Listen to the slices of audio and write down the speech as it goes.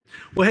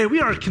Well, hey,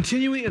 we are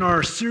continuing in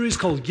our series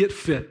called Get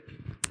Fit.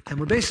 And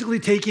we're basically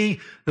taking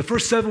the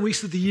first 7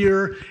 weeks of the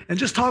year and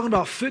just talking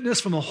about fitness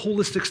from a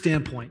holistic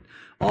standpoint.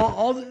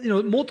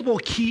 Multiple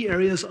key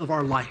areas of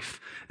our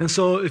life. And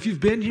so if you've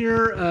been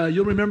here,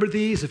 you'll remember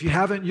these. If you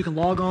haven't, you can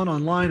log on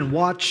online and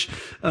watch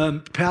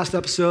past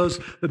episodes.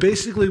 But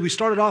basically, we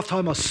started off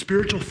talking about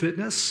spiritual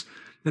fitness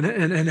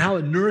and how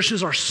it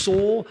nourishes our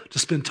soul to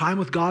spend time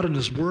with God in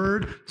His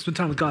Word, spend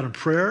time with God in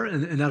prayer,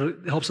 and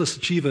that helps us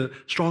achieve a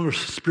stronger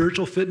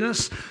spiritual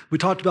fitness. We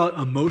talked about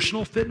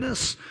emotional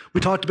fitness.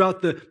 We talked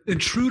about the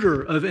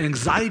intruder of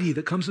anxiety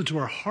that comes into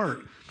our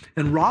heart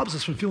and robs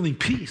us from feeling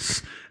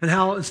peace, and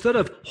how instead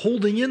of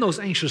holding in those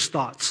anxious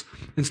thoughts,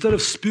 instead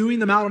of spewing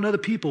them out on other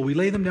people, we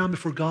lay them down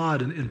before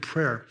God in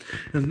prayer,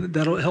 and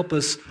that'll help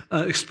us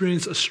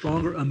experience a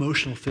stronger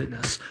emotional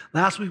fitness.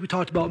 Last week we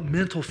talked about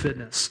mental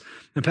fitness,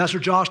 and Pastor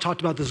Josh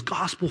talked about this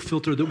gospel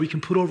filter that we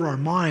can put over our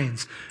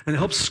minds, and it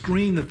helps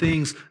screen the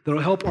things that will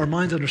help our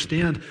minds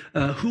understand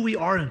who we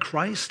are in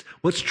Christ,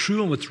 what's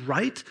true and what's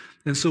right,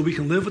 and so we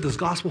can live with this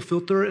gospel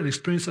filter and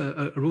experience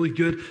a really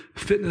good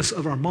fitness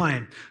of our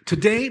mind.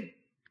 Today,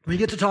 we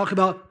get to talk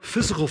about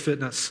physical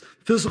fitness.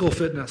 Physical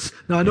fitness.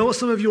 Now, I know what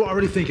some of you are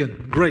already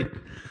thinking. Great.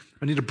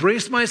 I need to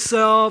brace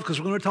myself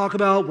because we're going to talk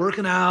about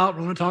working out.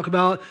 We're going to talk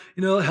about,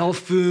 health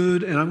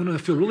food, and I'm going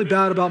to feel really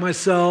bad about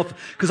myself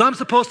because I'm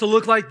supposed to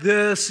look like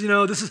this.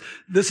 This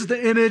is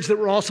the image that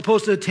we're all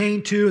supposed to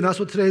attain to, and that's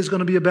what today is going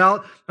to be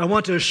about. I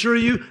want to assure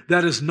you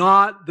that is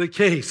not the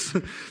case.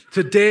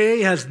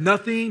 Today has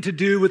nothing to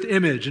do with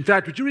image. In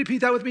fact, would you repeat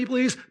that with me,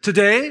 please?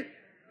 Today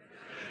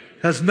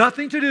has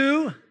nothing to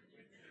do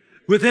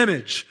with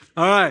image.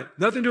 All right,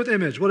 nothing to do with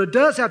image. What it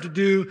does have to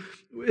do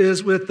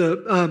is with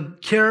the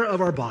care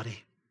of our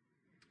body,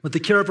 with the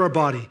care of our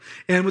body,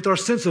 and with our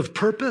sense of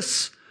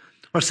purpose,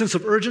 our sense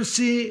of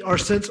urgency, our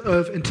sense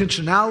of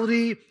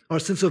intentionality, our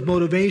sense of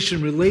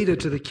motivation related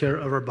to the care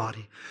of our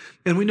body.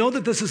 And we know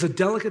that this is a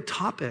delicate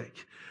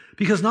topic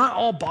because not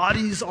all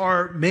bodies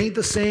are made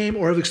the same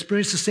or have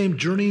experienced the same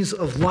journeys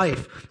of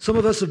life. Some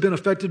of us have been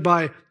affected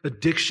by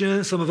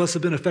addiction. Some of us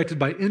have been affected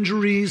by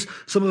injuries.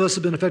 Some of us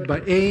have been affected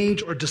by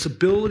age or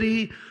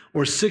disability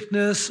or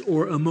sickness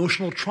or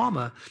emotional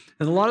trauma.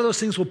 And a lot of those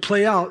things will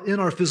play out in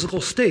our physical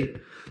state.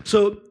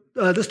 So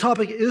this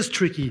topic is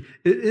tricky.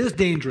 It is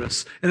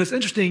dangerous. And it's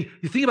interesting.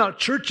 You think about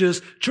churches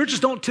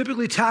don't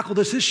typically tackle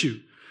this issue.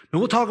 And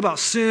we'll talk about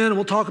sin, and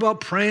we'll talk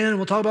about praying, and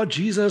we'll talk about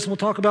Jesus, and we'll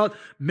talk about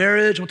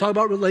marriage, and we'll talk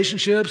about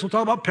relationships, and we'll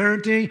talk about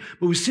parenting,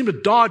 but we seem to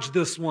dodge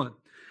this one.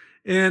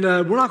 And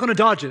we're not going to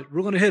dodge it.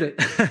 We're going to hit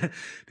it.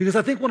 Because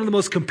I think one of the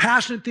most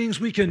compassionate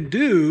things we can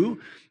do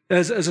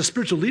as a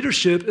spiritual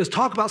leadership is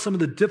talk about some of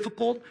the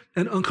difficult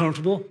and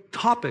uncomfortable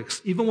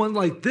topics, even one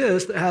like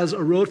this that has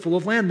a road full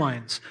of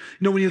landmines.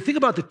 When you think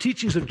about the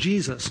teachings of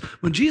Jesus,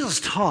 when Jesus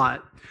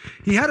taught,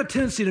 he had a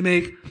tendency to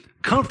make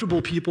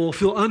comfortable people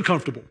feel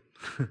uncomfortable.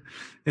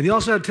 And he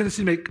also had a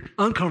tendency to make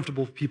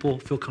uncomfortable people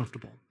feel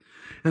comfortable.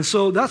 And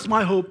so that's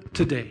my hope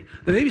today,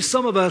 that maybe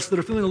some of us that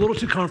are feeling a little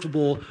too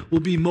comfortable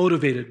will be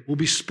motivated, will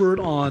be spurred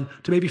on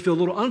to maybe feel a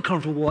little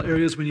uncomfortable in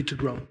areas we need to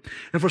grow.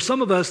 And for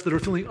some of us that are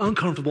feeling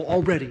uncomfortable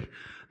already,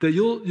 that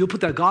you'll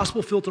put that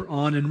gospel filter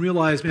on and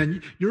realize,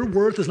 man, your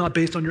worth is not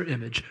based on your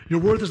image. Your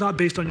worth is not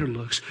based on your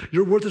looks.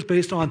 Your worth is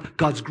based on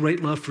God's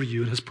great love for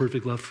you and His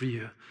perfect love for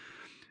you.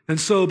 And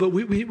so, but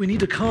we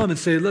need to come and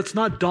say, let's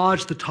not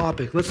dodge the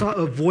topic. Let's not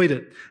avoid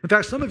it. In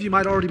fact, some of you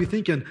might already be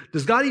thinking,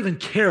 does God even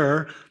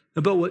care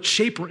about what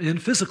shape we're in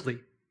physically?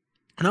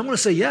 And I'm going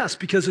to say yes,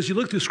 because as you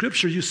look through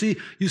Scripture, you see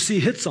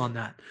hits on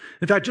that.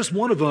 In fact, just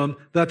one of them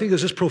that I think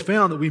is just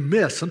profound that we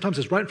miss. Sometimes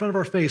it's right in front of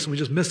our face and we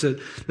just miss it.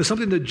 There's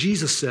something that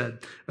Jesus said.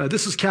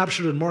 This is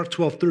captured in Mark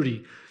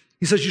 12:30.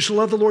 He says, you shall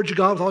love the Lord your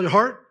God with all your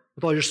heart,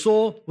 with all your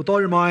soul, with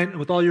all your mind, and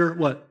with all your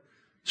what?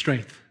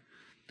 Strength.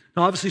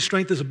 Now, obviously,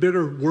 strength is a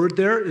bigger word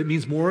there. It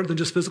means more than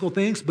just physical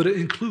things, but it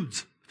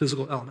includes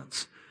physical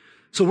elements.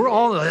 So we're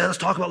all, let's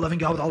talk about loving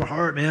God with all our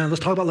heart, man. Let's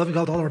talk about loving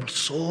God with all our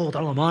soul, with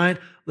all our mind.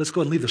 Let's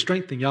go ahead and leave the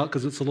strength thing out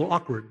because it's a little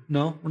awkward.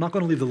 No, we're not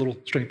going to leave the little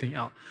strength thing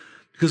out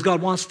because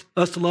God wants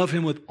us to love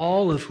Him with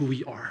all of who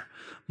we are,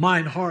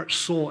 mind, heart,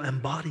 soul,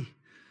 and body.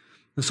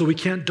 And so we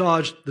can't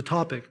dodge the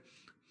topic.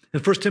 In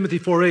 1 Timothy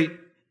 4:8,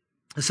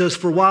 it says,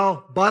 for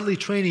while bodily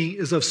training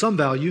is of some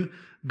value,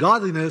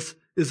 godliness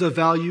is of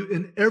value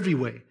in every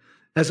way,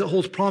 as it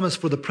holds promise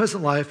for the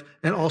present life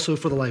and also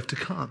for the life to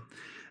come.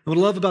 And what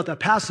I love about that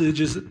passage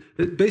is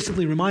it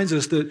basically reminds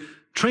us that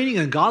training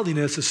in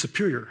godliness is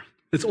superior.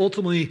 It's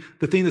ultimately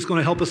the thing that's going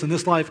to help us in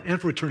this life and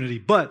for eternity.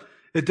 But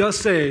it does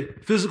say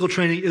physical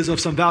training is of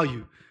some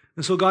value.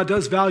 And so God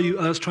does value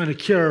us trying to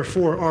care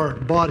for our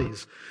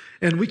bodies.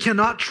 And we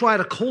cannot try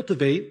to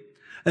cultivate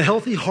a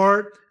healthy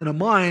heart and a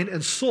mind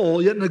and soul,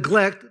 yet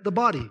neglect the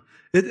body.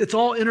 It's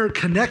all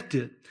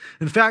interconnected.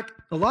 In fact,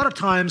 a lot of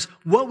times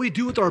what we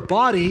do with our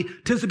body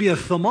tends to be a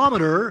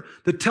thermometer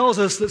that tells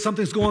us that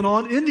something's going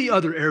on in the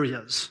other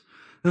areas.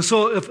 And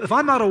so if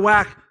I'm out of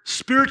whack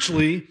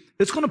spiritually,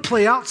 it's going to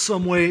play out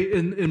some way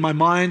in my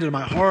mind and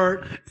my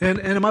heart and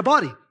in my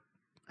body.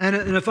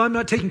 And if I'm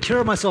not taking care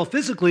of myself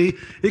physically,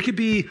 it could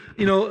be,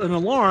 an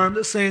alarm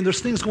that's saying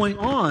there's things going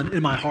on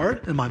in my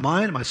heart, in my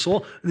mind, in my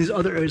soul, and these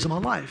other areas of my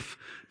life,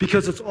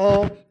 because it's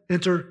all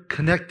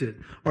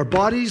interconnected. Our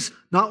bodies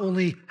not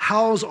only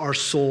house our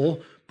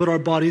soul, but our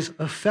bodies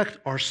affect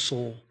our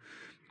soul.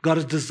 God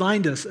has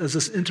designed us as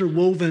this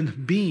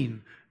interwoven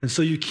being, and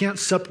so you can't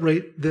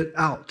separate that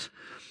out.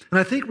 And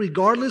I think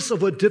regardless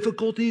of what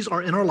difficulties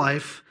are in our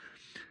life,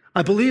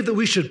 I believe that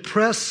we should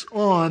press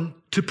on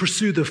to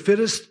pursue the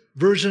fittest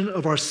version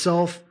of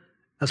ourself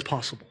as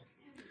possible.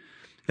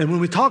 And when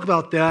we talk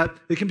about that,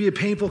 it can be a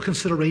painful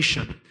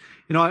consideration.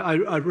 I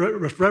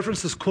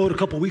referenced this quote a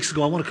couple weeks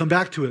ago. I want to come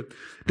back to it.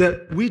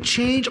 That we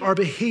change our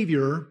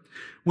behavior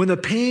when the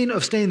pain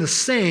of staying the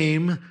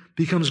same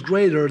becomes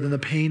greater than the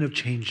pain of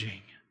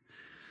changing.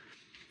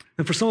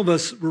 And for some of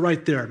us, we're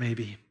right there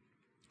maybe.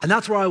 And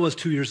that's where I was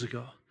 2 years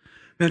ago.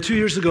 Man, 2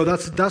 years ago,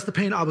 that's the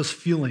pain I was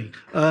feeling.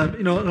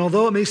 And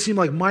although it may seem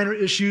like minor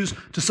issues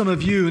to some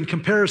of you in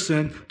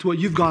comparison to what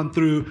you've gone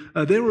through,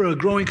 they were a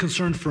growing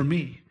concern for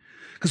me.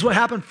 Because what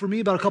happened for me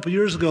about a couple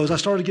years ago is I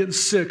started getting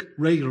sick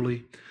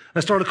regularly. I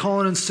started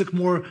calling in sick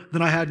more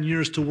than I had in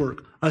years to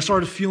work. I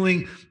started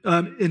feeling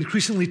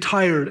increasingly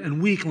tired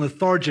and weak and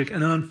lethargic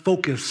and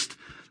unfocused.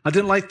 I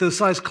didn't like the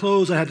size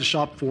clothes I had to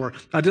shop for.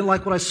 I didn't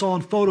like what I saw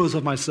in photos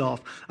of myself.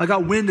 I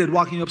got winded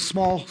walking up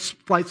small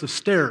flights of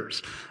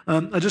stairs.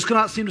 I just could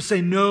not seem to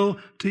say no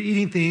to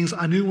eating things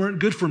I knew weren't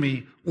good for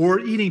me, or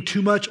eating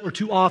too much or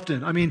too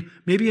often. I mean,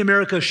 maybe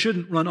America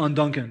shouldn't run on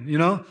Dunkin',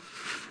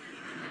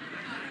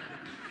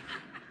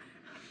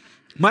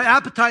 My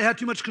appetite had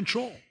too much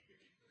control.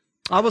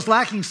 I was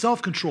lacking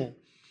self-control.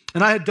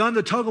 And I had done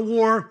the tug of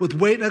war with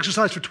weight and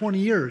exercise for 20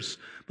 years.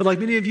 But like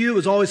many of you,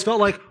 it's always felt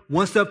like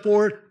one step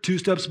forward, two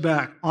steps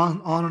back,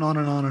 on and on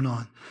and on and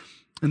on.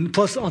 And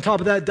plus, on top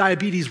of that,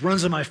 diabetes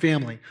runs in my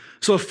family.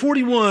 So at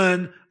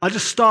 41, I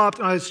just stopped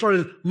and I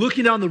started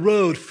looking down the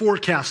road,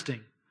 forecasting.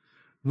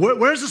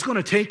 Where's this going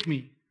to take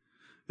me?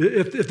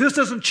 If this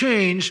doesn't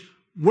change,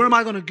 where am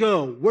I going to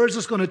go? Where's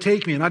this going to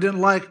take me? And I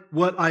didn't like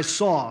what I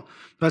saw.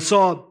 I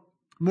saw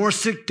more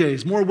sick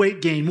days, more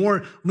weight gain,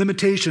 more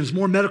limitations,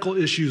 more medical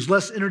issues,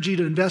 less energy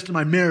to invest in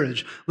my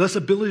marriage, less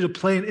ability to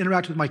play and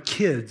interact with my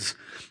kids,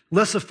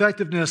 less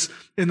effectiveness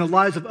in the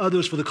lives of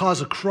others for the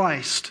cause of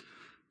Christ.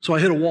 So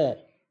I hit a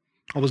wall.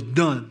 I was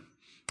done.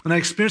 And I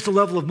experienced a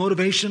level of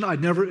motivation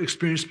I'd never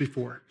experienced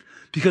before,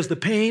 because the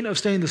pain of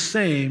staying the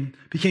same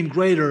became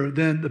greater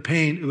than the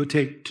pain it would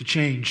take to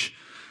change.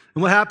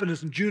 And what happened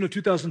is in June of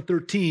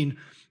 2013,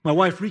 my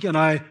wife Rika and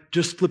I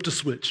just flipped a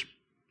switch.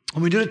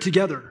 And we did it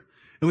together.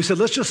 And we said,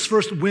 let's just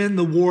first win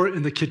the war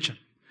in the kitchen.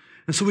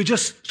 And so we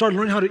just started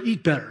learning how to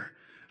eat better.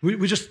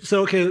 We just said,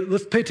 okay,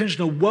 let's pay attention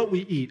to what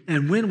we eat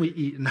and when we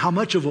eat and how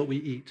much of what we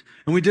eat.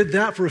 And we did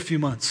that for a few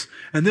months.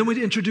 And then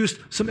we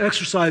introduced some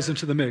exercise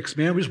into the mix,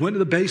 man. We just went to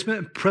the basement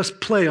and pressed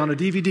play on a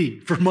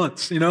DVD for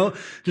months,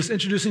 just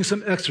introducing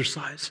some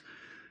exercise.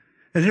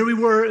 And here we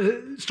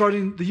were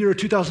starting the year of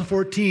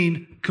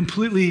 2014,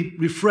 completely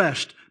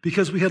refreshed,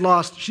 because she had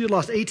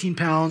lost 18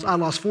 pounds, I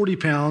lost 40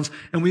 pounds,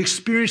 and we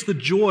experienced the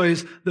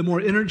joys that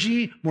more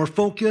energy, more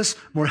focus,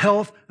 more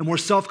health, and more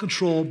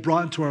self-control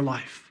brought into our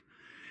life.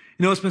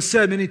 It's been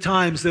said many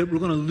times that we're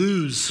going to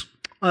lose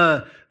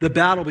the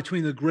battle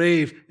between the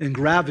grave and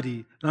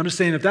gravity. And I'm just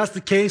saying, if that's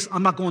the case,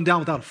 I'm not going down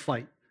without a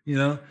fight,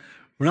 We're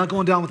not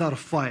going down without a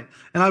fight.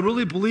 And I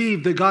really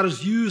believe that God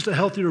has used a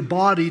healthier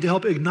body to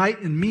help ignite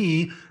in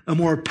me a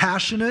more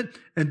passionate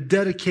and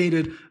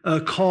dedicated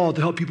call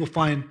to help people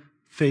find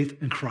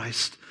faith in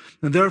Christ.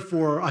 And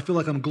therefore, I feel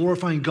like I'm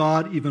glorifying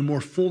God even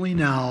more fully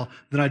now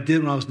than I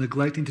did when I was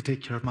neglecting to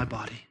take care of my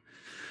body.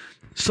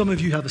 Some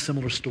of you have a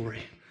similar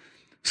story.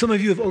 Some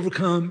of you have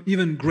overcome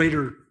even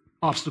greater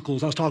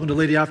obstacles. I was talking to a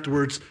lady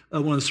afterwards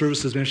at one of the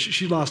services, man.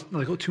 She lost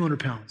like 200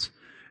 pounds.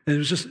 And it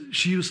was just,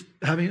 she was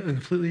having a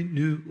completely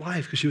new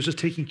life because she was just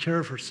taking care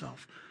of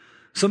herself.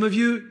 Some of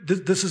you,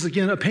 this is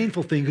again a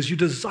painful thing because you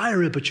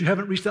desire it, but you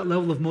haven't reached that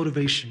level of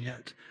motivation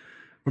yet.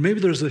 Or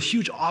maybe there's a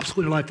huge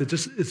obstacle in your life that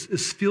just it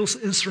feels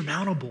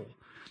insurmountable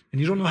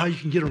and you don't know how you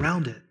can get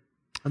around it.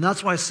 And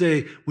that's why I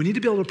say we need to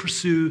be able to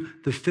pursue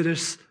the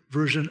fittest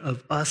version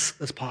of us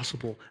as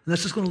possible. And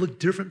that's just going to look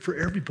different for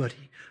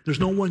everybody. There's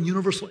no one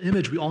universal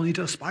image we all need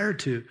to aspire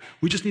to.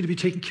 We just need to be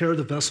taking care of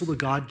the vessel that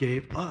God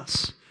gave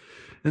us.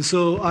 And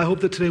so I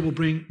hope that today will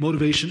bring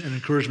motivation and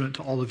encouragement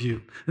to all of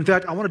you. In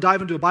fact, I want to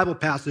dive into a Bible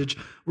passage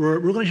where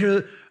we're going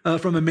to hear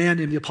from a man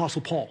named the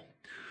Apostle Paul,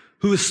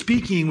 who is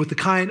speaking with the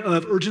kind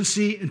of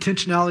urgency,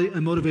 intentionality,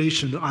 and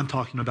motivation that I'm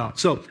talking about.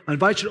 So I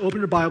invite you to open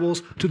your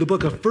Bibles to the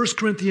book of 1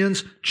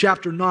 Corinthians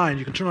chapter 9.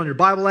 You can turn on your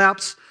Bible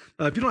apps.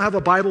 If you don't have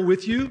a Bible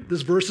with you,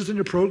 this verse is in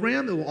your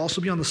program. It will also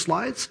be on the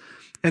slides.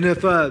 And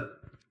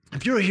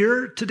if you're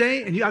here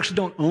today and you actually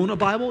don't own a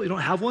Bible, you don't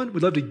have one,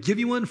 we'd love to give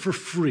you one for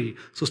free.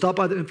 So stop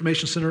by the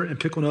Information Center and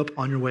pick one up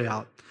on your way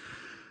out.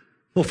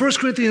 Well, 1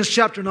 Corinthians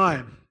chapter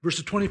 9,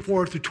 verses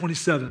 24 through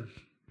 27.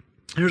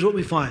 Here's what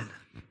we find.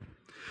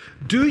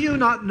 Do you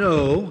not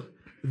know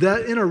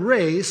that in a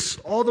race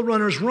all the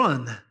runners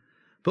run,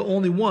 but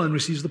only one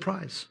receives the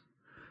prize?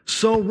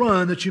 so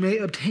run that you may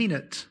obtain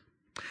it.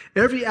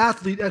 Every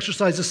athlete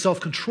exercises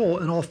self-control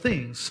in all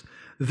things.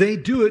 They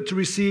do it to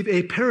receive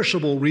a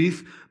perishable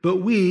wreath, but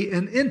we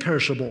an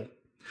imperishable.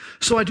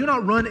 So I do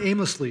not run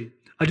aimlessly.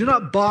 I do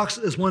not box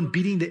as one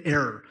beating the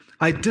air.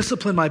 I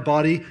discipline my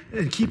body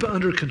and keep it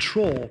under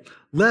control,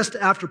 lest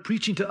after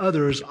preaching to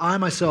others, I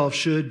myself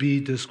should be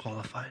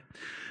disqualified.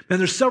 And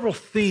there's several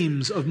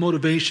themes of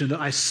motivation that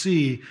I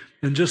see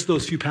in just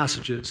those few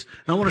passages.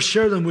 And I want to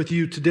share them with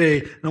you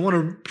today, and I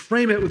want to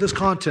frame it with this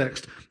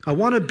context. I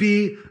want to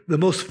be the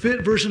most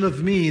fit version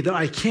of me that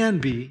I can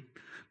be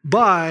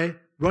by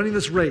running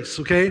this race,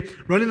 okay?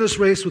 Running this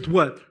race with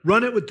what?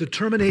 Run it with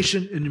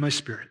determination in my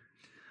spirit.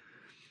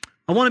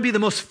 I want to be the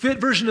most fit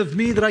version of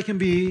me that I can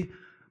be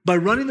by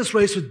running this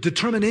race with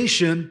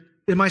determination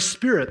in my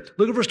spirit.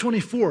 Look at verse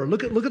 24.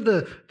 Look at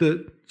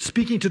the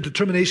speaking to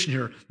determination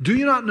here. Do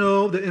you not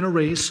know that in a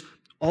race,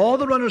 all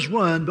the runners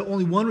run, but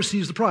only one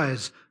receives the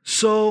prize?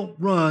 So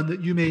run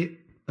that you may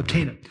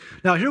obtain it.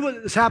 Now, here what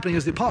is happening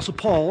is the Apostle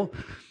Paul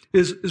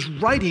is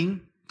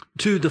writing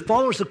to the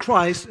followers of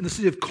Christ in the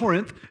city of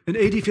Corinth in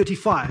AD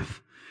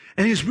 55.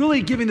 And he's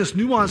really giving this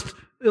nuanced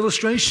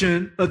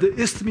illustration of the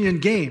Isthmian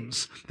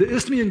Games. The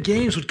Isthmian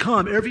Games would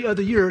come every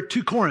other year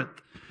to Corinth.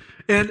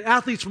 And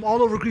athletes from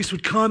all over Greece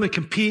would come and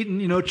compete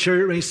in,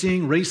 chariot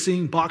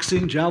racing,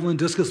 boxing, javelin,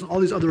 discus, and all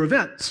these other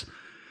events.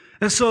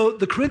 And so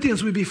the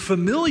Corinthians would be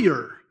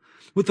familiar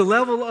with the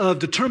level of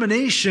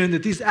determination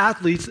that these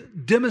athletes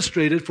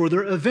demonstrated for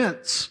their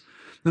events.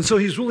 And so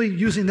he's really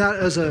using that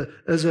as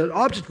an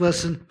object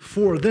lesson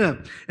for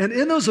them. And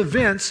in those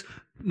events,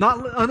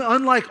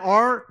 unlike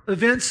our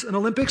events in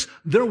Olympics,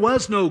 there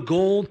was no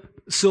gold,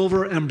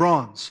 silver, and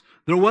bronze.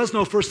 There was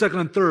no first, second,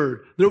 and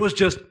third. There was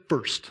just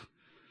first.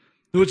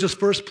 It was just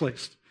first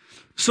place.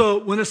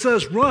 So when it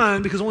says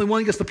run, because only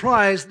one gets the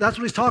prize, that's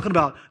what he's talking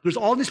about. There's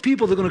all these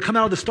people that are going to come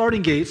out of the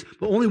starting gates,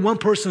 but only one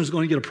person is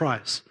going to get a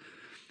prize.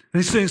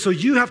 And he's saying, so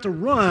you have to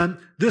run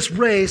this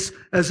race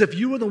as if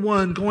you were the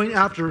one going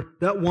after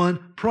that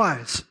one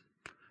prize.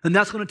 And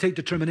that's going to take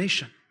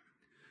determination.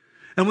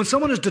 And when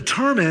someone is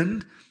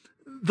determined,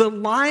 the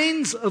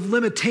lines of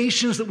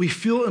limitations that we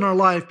feel in our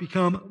life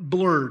become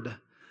blurred.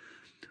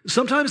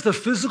 Sometimes the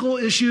physical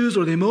issues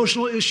or the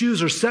emotional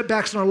issues or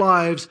setbacks in our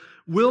lives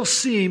will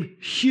seem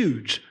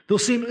huge. They'll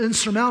seem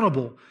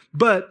insurmountable.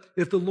 But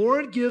if the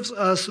Lord gives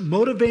us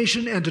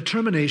motivation and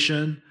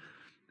determination,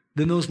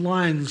 then those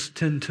lines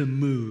tend to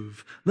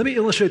move. Let me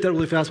illustrate that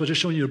really fast by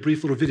just showing you a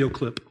brief little video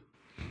clip.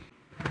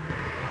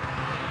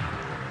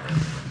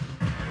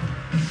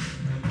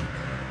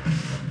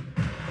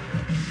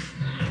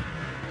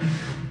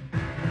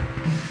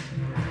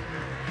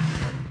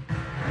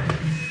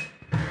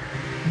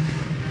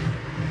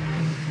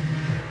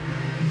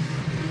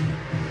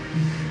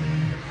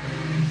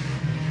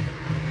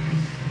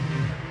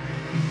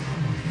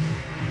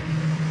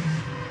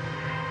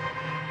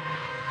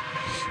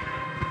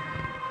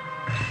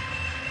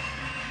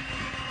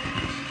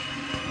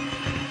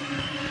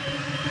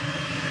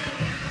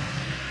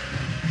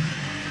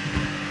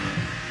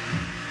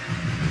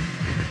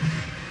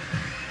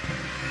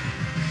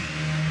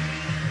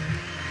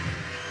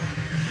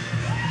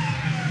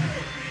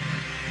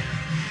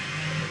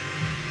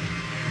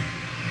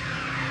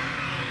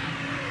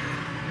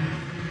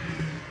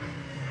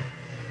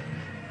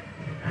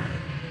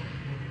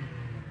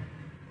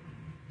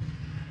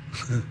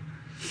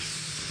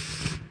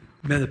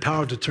 Man, the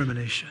power of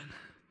determination.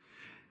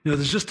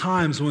 There's just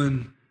times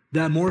when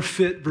that more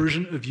fit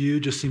version of you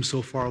just seems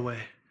so far away,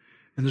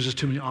 and there's just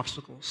too many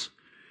obstacles.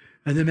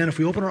 And then, man, if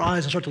we open our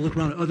eyes and start to look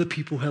around at other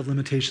people who have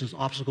limitations,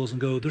 obstacles,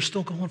 and go, they're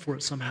still going for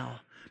it somehow.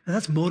 And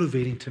that's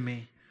motivating to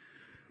me,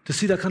 to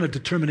see that kind of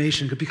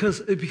determination,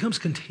 because it becomes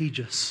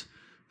contagious.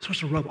 It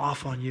starts to rub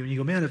off on you, and you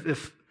go, man,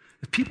 if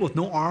people with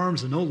no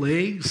arms and no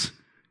legs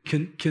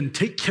can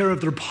take care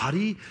of their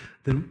body,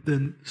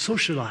 then so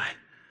should I.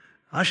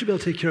 I should be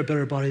able to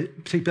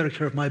take better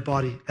care of my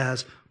body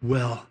as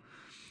well.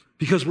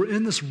 Because we're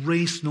in this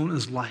race known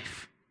as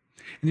life.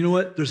 And you know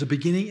what? There's a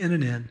beginning and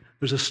an end.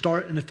 There's a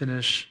start and a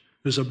finish.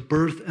 There's a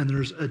birth and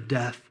there's a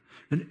death.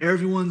 And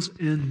everyone's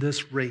in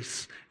this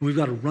race. And we've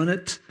got to run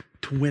it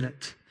to win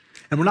it.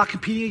 And we're not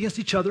competing against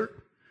each other.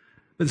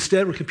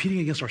 Instead, we're competing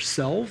against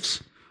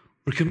ourselves.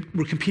 We're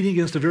competing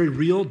against a very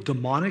real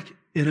demonic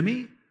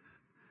enemy,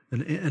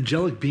 an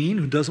angelic being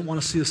who doesn't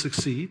want to see us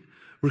succeed.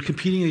 We're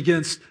competing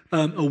against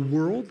a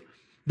world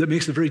that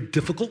makes it very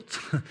difficult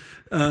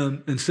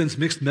and sends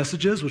mixed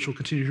messages, which we'll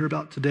continue to hear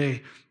about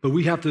today. But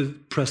we have to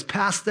press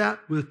past that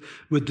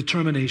with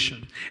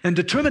determination. And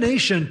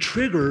determination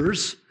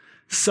triggers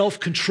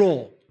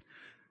self-control.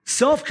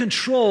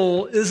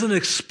 Self-control is an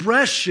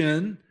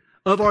expression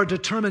of our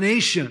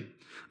determination.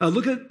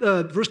 Look at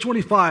verse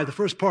 25, the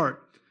first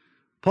part.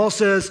 Paul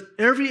says,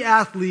 every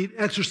athlete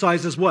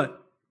exercises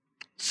what?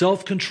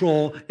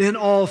 Self-control in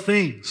all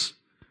things.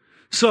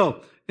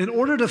 So, in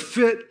order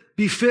to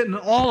be fit in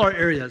all our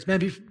areas,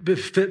 be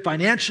fit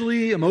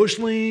financially,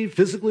 emotionally,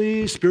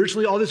 physically,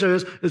 spiritually, all these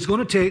areas, it's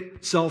going to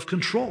take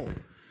self-control.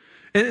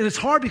 And it's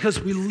hard because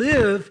we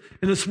live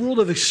in this world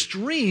of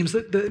extremes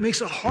that it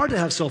makes it hard to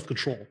have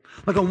self-control.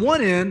 Like on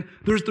one end,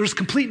 there's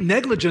complete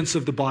negligence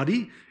of the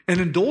body and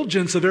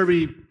indulgence of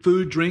every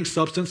food, drink,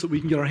 substance that we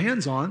can get our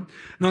hands on.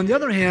 And on the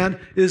other hand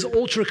is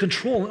ultra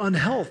control and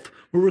unhealth,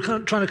 where we're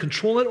kind of trying to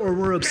control it or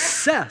we're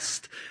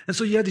obsessed. And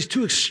so you have these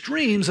two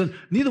extremes, and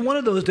neither one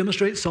of those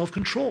demonstrate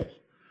self-control.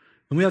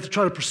 And we have to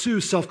try to pursue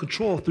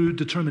self-control through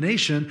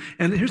determination.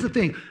 And here's the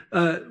thing,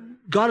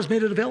 God has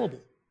made it available.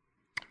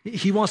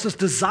 He wants us to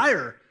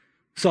desire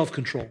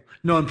self-control.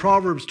 In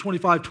Proverbs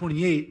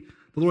 25:28,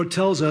 the Lord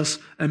tells us,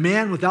 a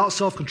man without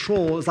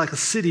self-control is like a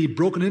city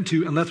broken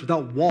into and left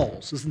without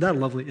walls. Isn't that a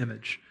lovely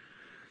image?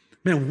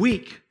 Man,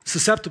 weak,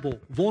 susceptible,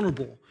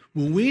 vulnerable.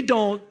 When we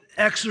don't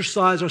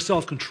exercise our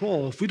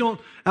self-control, if we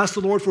don't ask the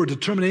Lord for a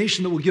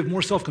determination that will give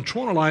more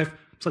self-control in our life,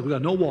 it's like we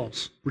got no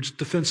walls. We're just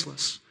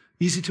defenseless,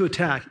 easy to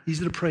attack,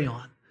 easy to prey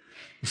on.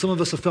 And some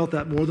of us have felt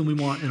that more than we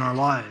want in our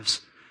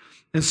lives.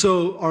 And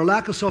so our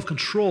lack of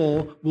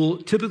self-control will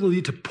typically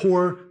lead to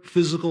poor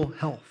physical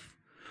health.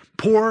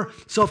 Poor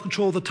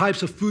self-control of the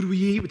types of food we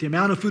eat, with the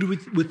amount of food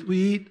we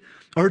eat.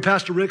 I heard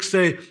Pastor Rick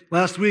say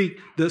last week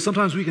that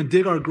sometimes we can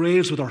dig our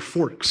graves with our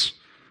forks.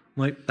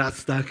 Like,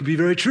 that could be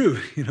very true,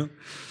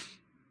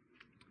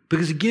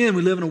 Because again,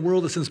 we live in a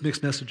world that sends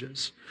mixed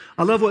messages.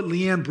 I love what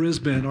Leanne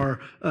Brisbane, our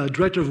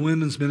director of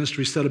women's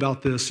ministry, said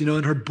about this.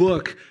 In her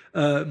book,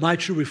 My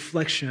True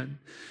Reflection,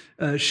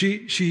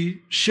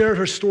 she shared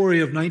her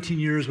story of 19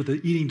 years with an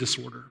eating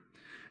disorder.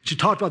 She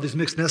talked about these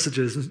mixed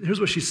messages, and here's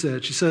what she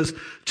said. She says,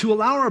 to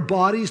allow our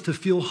bodies to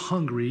feel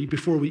hungry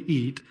before we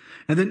eat,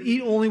 and then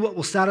eat only what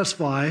will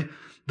satisfy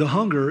the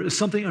hunger is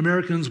something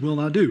Americans will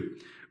not do.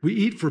 We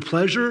eat for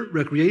pleasure,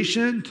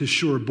 recreation, to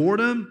assure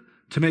boredom,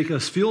 to make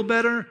us feel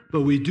better,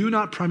 but we do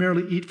not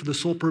primarily eat for the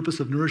sole purpose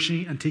of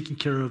nourishing and taking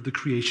care of the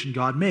creation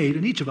God made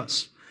in each of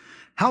us.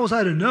 How was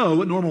I to know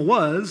what normal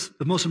was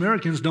if most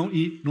Americans don't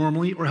eat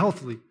normally or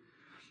healthily?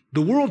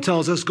 The world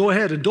tells us, go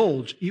ahead,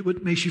 indulge, eat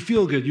what makes you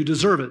feel good, you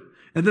deserve it.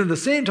 And then at the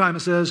same time, it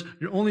says,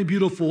 you're only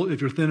beautiful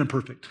if you're thin and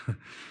perfect.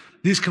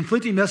 These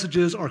conflicting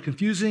messages are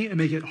confusing and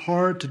make it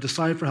hard to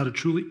decipher how to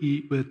truly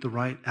eat with the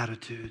right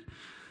attitude.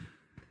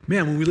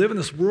 Man, when we live in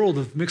this world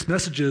of mixed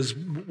messages,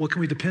 what can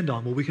we depend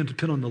on? Well, we can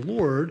depend on the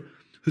Lord,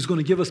 who's going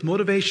to give us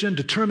motivation,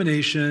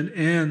 determination,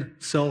 and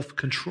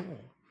self-control.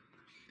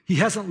 He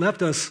hasn't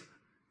left us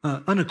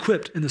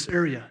unequipped in this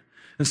area.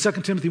 In 2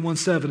 Timothy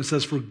 1:7, it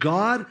says, for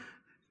God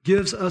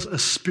gives us a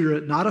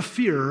spirit, not of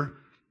fear,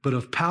 but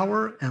of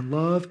power and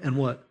love and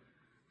what?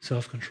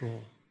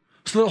 Self-control.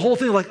 So the whole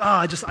thing like,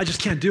 I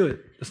just can't do it.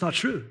 That's not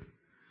true.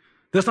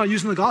 That's not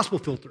using the gospel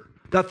filter.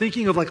 That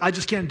thinking of like, I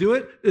just can't do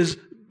it is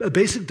a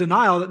basic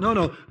denial that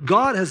no,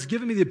 God has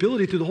given me the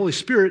ability through the Holy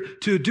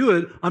Spirit to do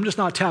it. I'm just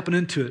not tapping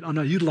into it. I'm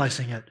not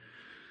utilizing it.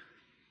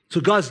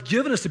 So God's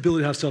given us the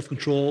ability to have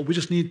self-control. We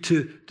just need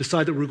to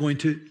decide that we're going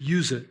to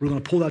use it. We're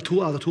going to pull that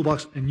tool out of the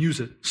toolbox and use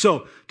it.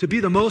 So to be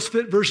the most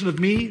fit version of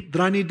me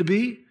that I need to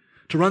be,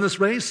 to run this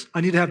race, I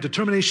need to have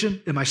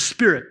determination in my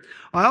spirit.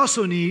 I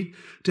also need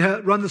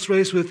to run this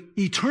race with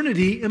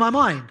eternity in my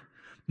mind.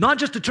 Not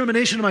just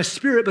determination in my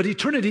spirit, but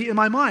eternity in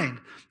my mind.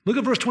 Look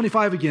at verse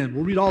 25 again.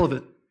 We'll read all of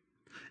it.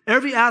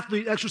 Every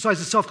athlete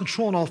exercises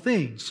self-control in all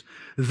things.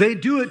 They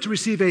do it to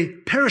receive a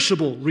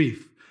perishable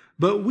wreath,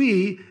 but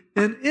we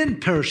an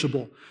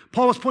imperishable.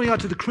 Paul was pointing out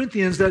to the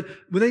Corinthians that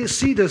when they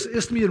see this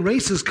Isthmian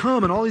races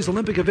come and all these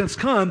Olympic events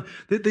come,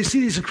 they see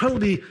these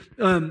incredibly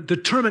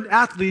determined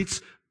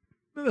athletes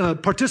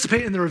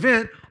participate in their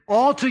event,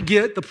 all to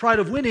get the pride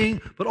of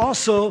winning, but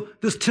also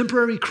this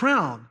temporary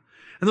crown.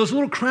 And those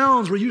little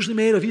crowns were usually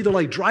made of either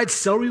like dried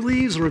celery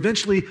leaves or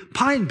eventually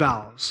pine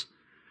boughs.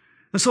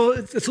 And so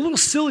it's a little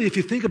silly if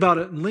you think about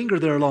it and linger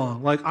there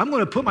long. Like, I'm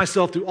going to put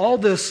myself through all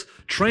this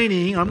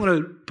training, I'm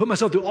going to put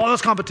myself through all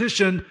this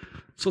competition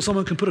so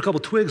someone can put a couple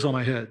twigs on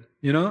my head,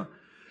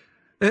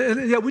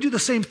 And yet we do the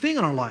same thing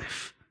in our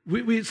life.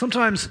 We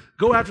sometimes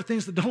go after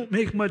things that don't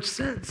make much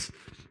sense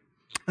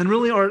and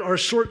really are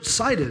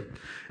short-sighted.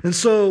 And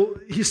so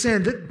he's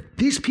saying that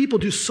these people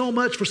do so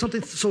much for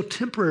something so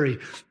temporary.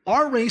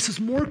 Our race is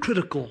more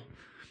critical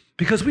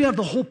because we have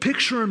the whole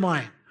picture in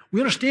mind. We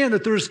understand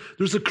that there's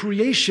a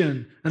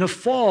creation and a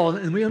fall,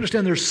 and we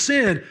understand there's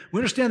sin. We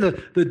understand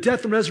the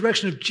death and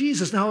resurrection of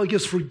Jesus and how it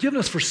gives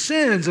forgiveness for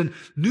sins and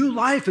new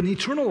life and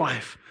eternal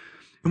life.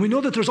 And we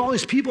know that there's all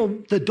these people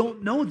that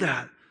don't know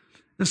that.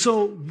 And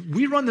so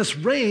we run this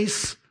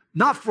race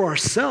not for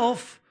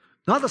ourselves,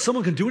 not that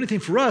someone can do anything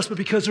for us, but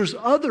because there's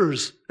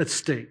others at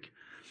stake.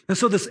 And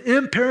so this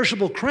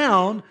imperishable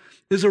crown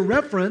is a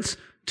reference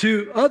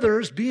to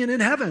others being in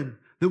heaven.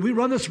 That we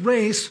run this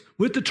race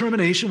with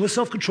determination, with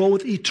self-control,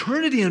 with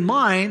eternity in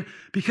mind,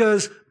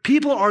 because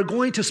people are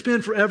going to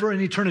spend forever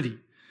in eternity.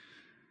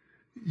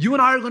 You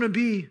and I are going to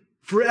be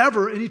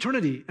forever in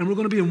eternity, and we're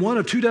going to be in one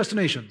of two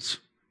destinations.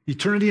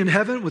 Eternity in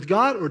heaven with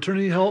God or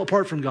eternity in hell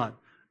apart from God.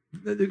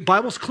 The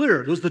Bible's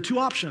clear. Those are the two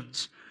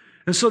options.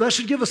 And so that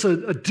should give us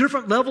a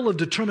different level of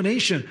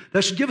determination.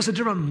 That should give us a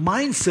different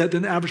mindset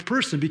than the average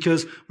person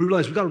because we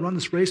realize we've got to run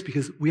this race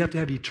because we have to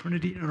have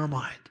eternity in our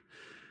mind.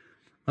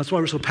 That's why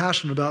we're so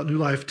passionate about New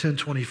Life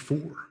 1024.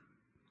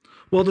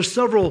 Well, there's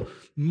several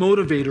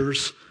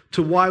motivators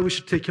to why we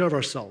should take care of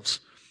ourselves.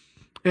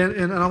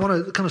 And I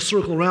want to kind of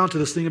circle around to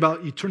this thing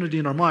about eternity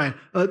in our mind.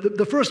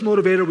 The first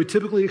motivator we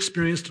typically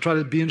experience to try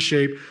to be in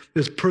shape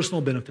is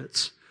personal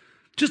benefits.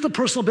 Just the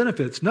personal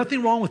benefits.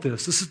 Nothing wrong with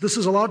this. This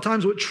is a lot of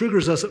times what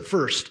triggers us at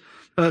first.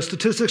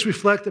 Statistics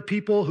reflect that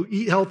people who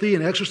eat healthy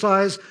and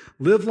exercise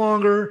live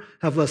longer,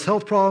 have less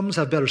health problems,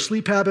 have better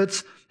sleep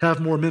habits, have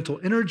more mental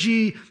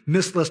energy,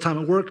 miss less time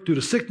at work due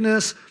to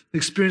sickness,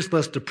 experience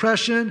less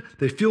depression,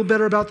 they feel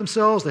better about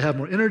themselves, they have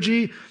more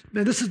energy.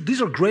 Man,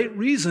 these are great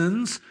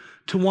reasons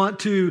to want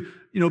to,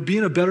 be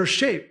in a better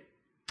shape.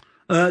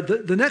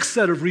 The next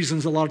set of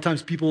reasons a lot of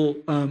times people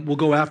will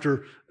go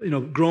after,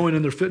 growing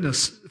in their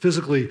fitness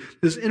physically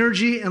is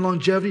energy and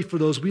longevity for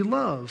those we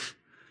love.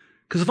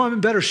 Because if I'm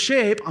in better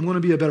shape, I'm going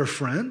to be a better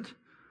friend.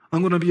 I'm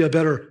going to be a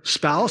better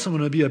spouse. I'm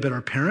going to be a better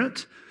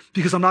parent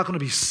because I'm not going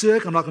to be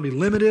sick. I'm not going to be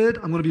limited.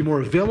 I'm going to be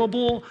more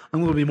available.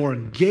 I'm going to be more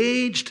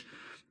engaged.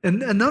 And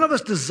none of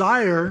us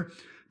desire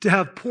to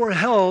have poor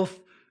health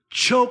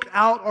choke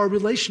out our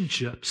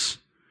relationships.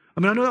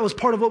 I mean, I know that was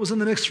part of what was in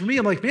the mix for me.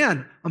 I'm like,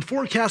 man, I'm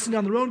forecasting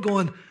down the road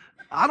going,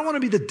 I don't want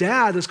to be the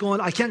dad that's going,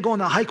 I can't go on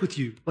that hike with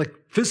you. Like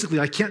physically,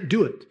 I can't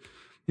do it.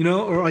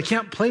 Or I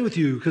can't play with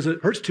you because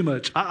it hurts too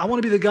much. I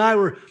want to be the guy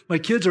where my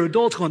kids are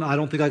adults going, I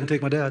don't think I can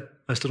take my dad.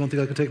 I still don't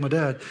think I can take my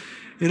dad.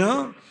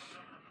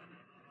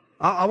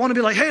 I want to be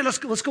like, hey, let's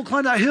go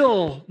climb that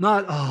hill.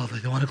 Not, they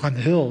don't want to climb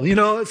the hill.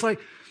 It's like,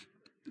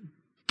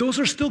 those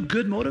are still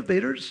good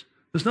motivators.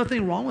 There's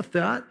nothing wrong with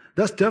that.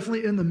 That's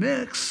definitely in the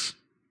mix.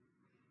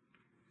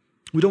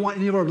 We don't want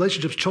any of our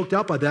relationships choked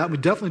out by that. We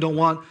definitely don't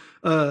want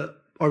our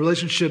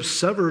relationships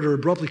severed or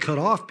abruptly cut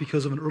off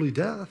because of an early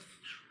death.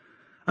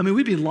 I mean,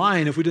 we'd be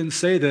lying if we didn't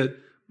say that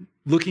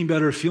looking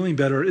better, feeling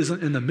better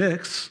isn't in the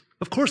mix.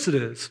 Of course it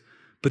is.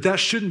 But that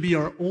shouldn't be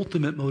our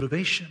ultimate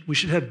motivation. We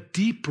should have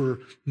deeper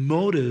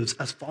motives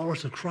as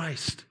followers of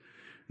Christ.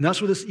 And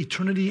that's where this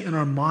eternity in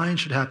our mind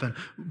should happen.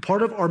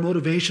 Part of our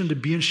motivation to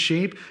be in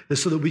shape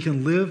is so that we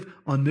can live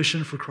on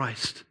mission for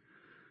Christ.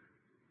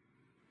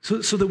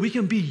 So that we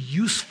can be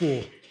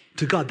useful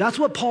to God. That's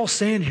what Paul's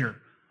saying here.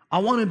 I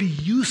want to be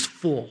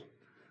useful.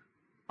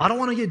 I don't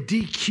want to get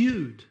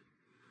DQ'd.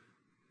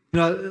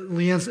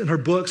 Leanne in her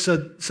book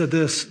said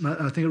this, and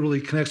I think it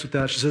really connects with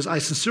that. She says, I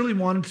sincerely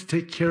wanted to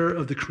take care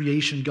of the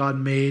creation God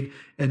made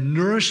and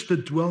nourish the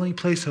dwelling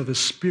place of his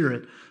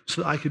spirit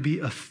so that I could be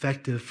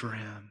effective for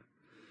him.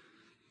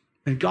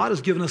 And God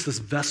has given us this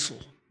vessel.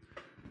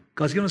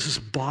 God's given us this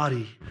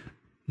body,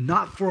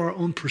 not for our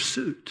own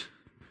pursuit.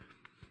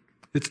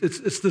 It's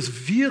this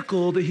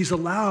vehicle that he's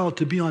allowed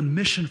to be on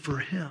mission for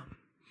him,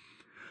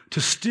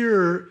 to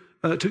steer,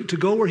 to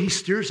go where he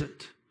steers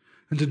it,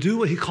 and to do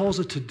what he calls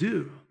it to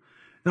do.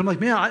 And I'm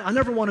like, man, I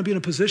never want to be in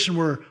a position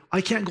where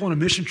I can't go on a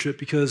mission trip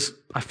because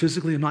I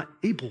physically am not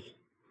able,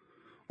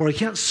 or I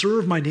can't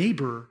serve my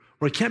neighbor,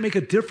 or I can't make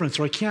a difference,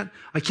 or I can't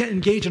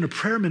engage in a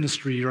prayer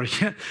ministry, or I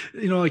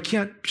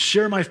can't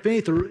share my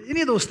faith, or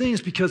any of those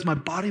things because my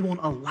body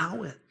won't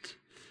allow it.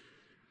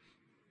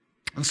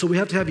 And so we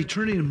have to have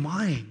eternity in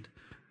mind.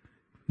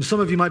 And some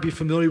of you might be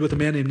familiar with a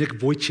man named Nick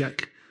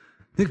Vujicic.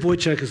 Nick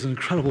Vujicic is an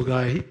incredible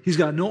guy. He's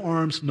got no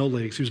arms, no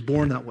legs. He was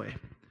born that way.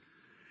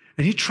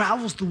 And he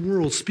travels the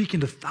world speaking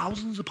to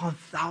thousands upon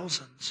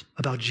thousands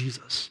about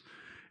Jesus.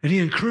 And he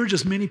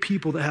encourages many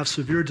people that have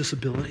severe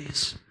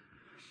disabilities.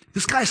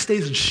 This guy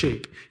stays in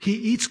shape. He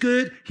eats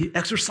good. He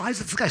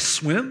exercises. This guy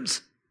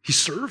swims. He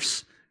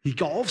surfs. He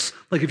golfs.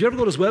 Like if you ever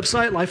go to his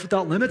website, Life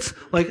Without Limits,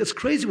 like it's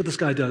crazy what this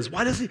guy does.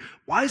 Why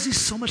is he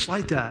so much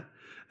like that?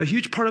 A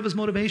huge part of his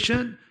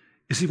motivation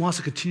is he wants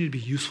to continue to be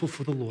useful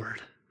for the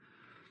Lord.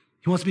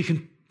 He wants to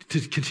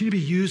continue to be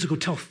used to go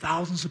tell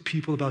thousands of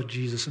people about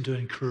Jesus and to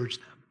encourage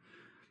them.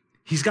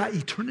 He's got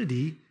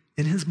eternity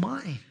in his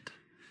mind.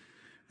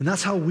 And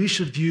that's how we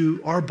should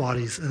view our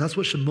bodies, and that's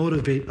what should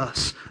motivate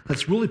us.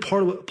 That's really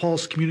part of what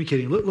Paul's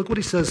communicating. Look what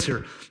he says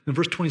here in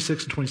verse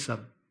 26 and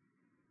 27.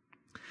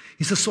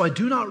 He says, so I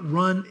do not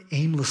run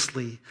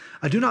aimlessly.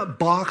 I do not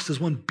box as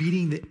one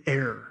beating the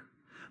air,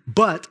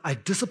 but I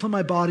discipline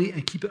my body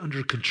and keep it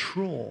under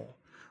control,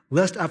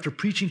 lest after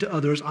preaching to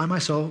others, I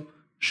myself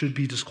should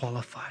be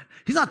disqualified.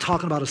 He's not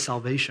talking about a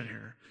salvation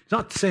here. He's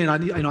not saying I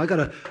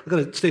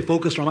gotta stay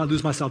focused or I might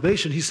lose my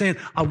salvation. He's saying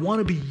I want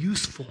to be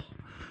useful.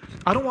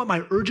 I don't want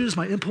my urges,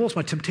 my impulse,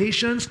 my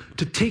temptations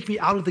to take me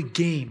out of the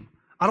game.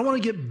 I don't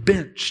want to get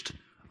benched.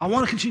 I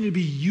want to continue to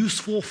be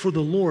useful for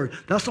the Lord.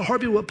 That's the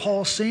heartbeat of what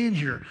Paul's saying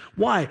here.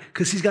 Why?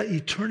 Because he's got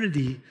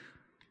eternity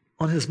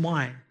on his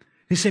mind.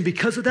 He's saying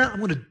because of that, I'm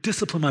going to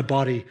discipline my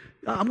body.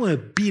 I'm going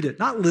to beat it.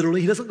 Not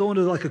literally. He doesn't go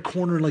into like a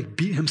corner and like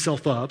beat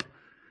himself up.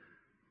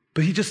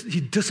 But he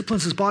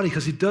disciplines his body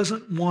because he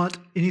doesn't want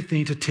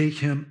anything to take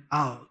him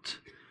out.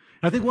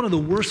 And I think one of the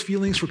worst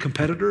feelings for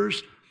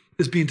competitors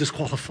is being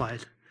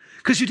disqualified.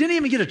 Because you didn't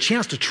even get a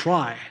chance to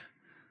try.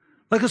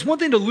 Like it's one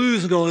thing to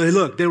lose and go, hey,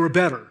 look, they were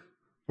better.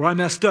 Or I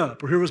messed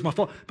up. Or here was my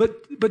fault.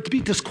 But to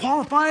be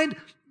disqualified,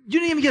 you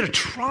didn't even get a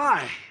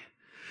try.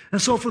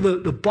 And so for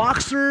the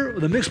boxer or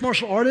the mixed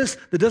martial artist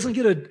that doesn't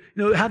get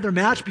have their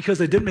match because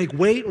they didn't make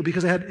weight or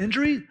because they had an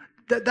injury,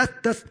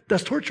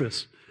 that's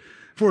torturous.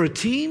 For a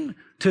team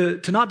to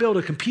not be able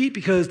to compete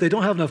because they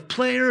don't have enough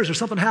players or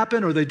something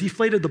happened or they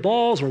deflated the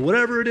balls or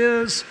whatever it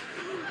is.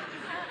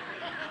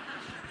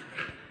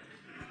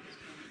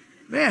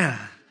 Man,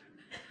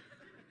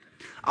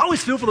 I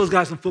always feel for those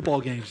guys in football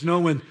games,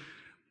 when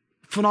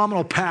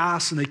phenomenal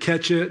pass and they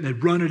catch it and they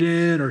run it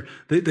in, or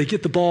they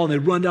get the ball and they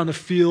run down the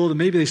field and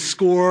maybe they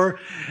score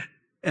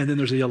and then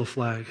there's a yellow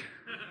flag.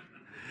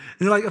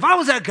 And they're like, if I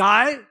was that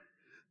guy,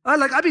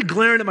 I'd be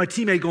glaring at my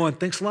teammate going,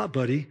 thanks a lot,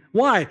 buddy.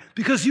 Why?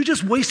 Because you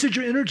just wasted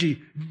your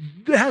energy.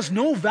 It has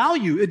no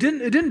value. It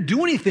didn't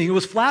do anything. It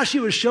was flashy,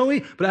 it was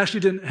showy, but actually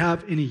didn't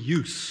have any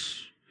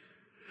use.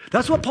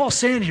 That's what Paul's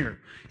saying here.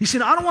 He's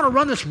saying, I don't want to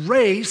run this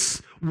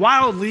race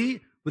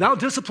wildly, without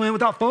discipline,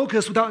 without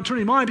focus, without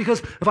eternity in mind, because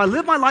if I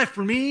live my life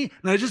for me,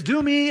 and I just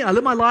do me, I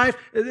live my life,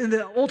 in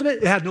the ultimate,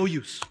 it had no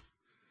use.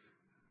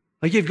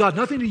 I gave God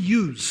nothing to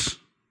use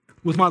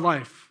with my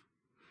life.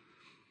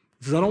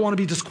 He says, I don't want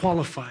to be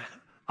disqualified.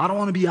 I don't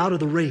want to be out of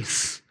the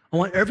race. I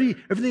want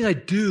everything I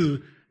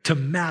do to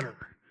matter.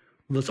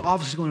 Well, that's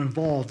obviously going to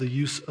involve the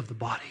use of the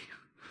body.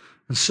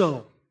 And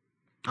so,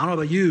 I don't know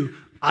about you,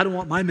 I don't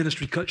want my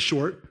ministry cut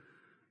short.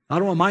 I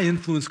don't want my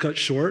influence cut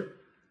short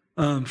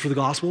for the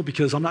gospel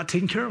because I'm not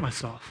taking care of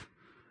myself.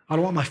 I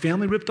don't want my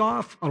family ripped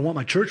off. I don't want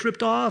my church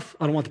ripped off.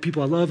 I don't want the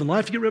people I love in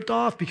life to get ripped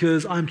off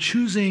because I'm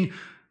choosing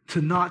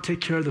to not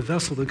take care of the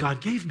vessel that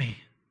God gave me.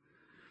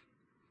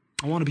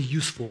 I want to be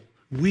useful.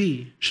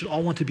 We should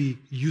all want to be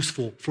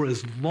useful for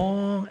as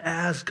long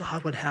as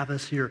God would have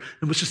us here.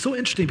 And which is so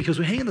interesting because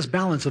we hang in this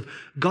balance of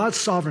God's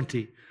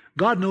sovereignty.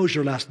 God knows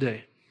your last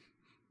day.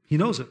 He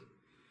knows it.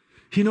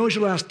 He knows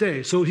your last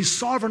day. So he's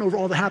sovereign over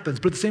all that happens.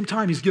 But at the same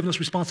time, he's given us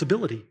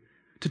responsibility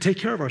to take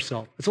care of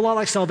ourselves. It's a lot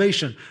like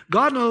salvation.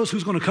 God knows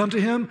who's going to come to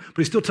him, but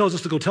he still tells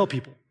us to go tell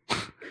people.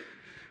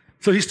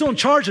 So he's still in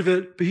charge of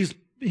it, but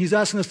he's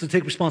asking us to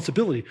take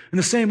responsibility. In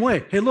the same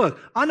way, hey, look,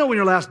 I know when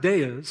your last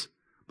day is,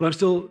 but I'm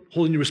still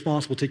holding you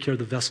responsible to take care of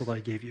the vessel that I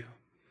gave you.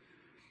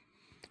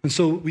 And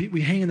so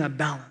we hang in that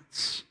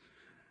balance.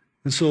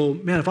 And so,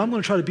 man, if I'm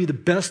going to try to be the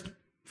best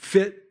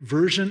fit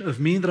version of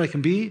me that I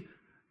can be,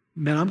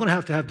 man, I'm going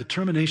to have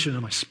determination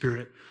in my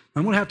spirit.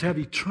 I'm going to have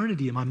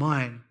eternity in my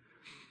mind.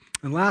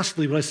 And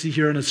lastly, what I see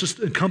here, and it's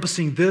just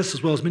encompassing this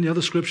as well as many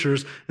other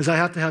scriptures, is I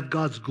have to have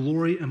God's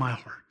glory in my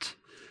heart.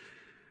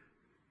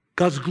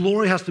 God's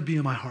glory has to be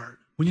in my heart.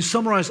 When you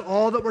summarize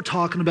all that we're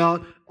talking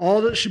about,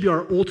 all that should be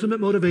our ultimate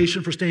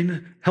motivation for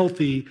staying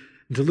healthy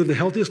and to live the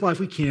healthiest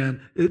life we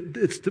can,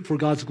 it's for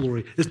God's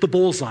glory. It's the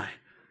bullseye.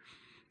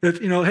 If,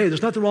 hey,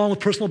 there's nothing wrong with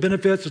personal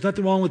benefits. There's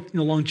nothing wrong with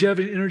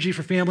longevity, energy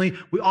for family.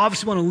 We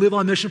obviously want to live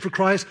on mission for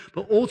Christ,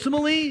 but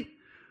ultimately,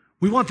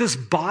 we want this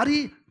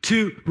body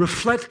to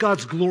reflect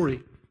God's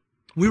glory.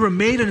 We were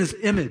made in his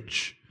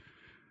image.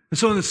 And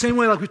so in the same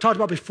way, like we talked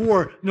about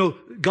before,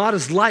 God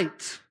is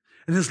light,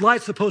 and his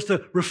light's supposed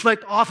to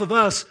reflect off of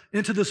us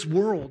into this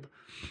world.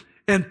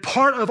 And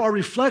part of our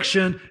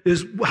reflection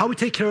is how we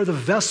take care of the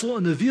vessel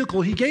and the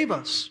vehicle he gave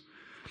us.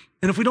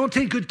 And if we don't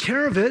take good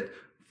care of it,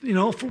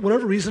 for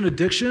whatever reason,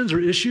 addictions or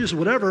issues or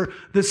whatever,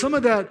 then some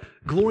of that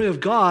glory of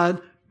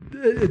God,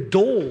 it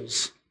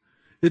doles.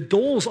 It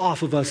doles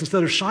off of us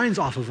instead of shines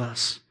off of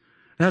us.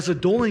 It has a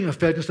doling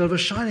effect instead of a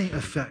shining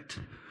effect.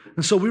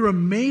 And so we were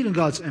made in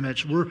God's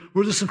image. We're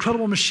this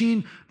incredible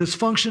machine that's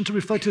functioned to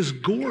reflect his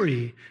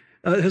glory.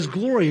 And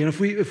if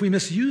we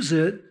misuse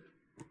it,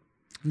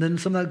 then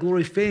some of that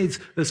glory fades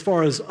as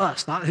far as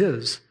us, not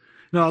his.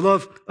 Now, I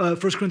love 1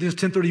 Corinthians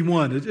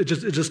 10:31. It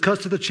just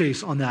cuts to the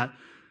chase on that.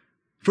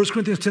 1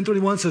 Corinthians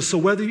 10:31 says, so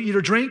whether you eat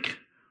or drink,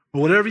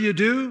 or whatever you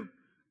do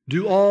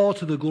all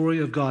to the glory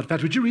of God. In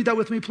fact, would you read that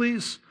with me,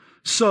 please?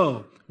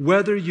 So,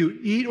 whether you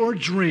eat or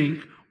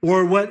drink,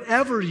 or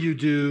whatever you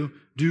do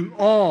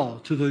all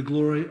to the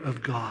glory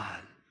of God.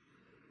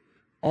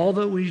 All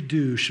that we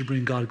do should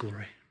bring God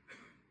glory.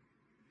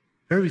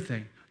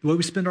 Everything. The way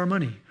we spend our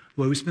money,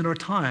 the way we spend our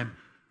time,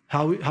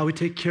 how we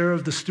take care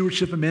of the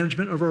stewardship and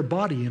management of our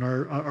body and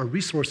our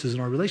resources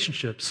and our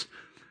relationships.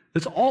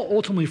 It's all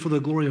ultimately for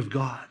the glory of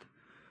God,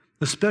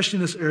 especially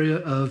in this area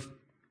of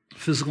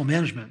physical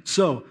management.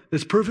 So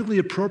it's perfectly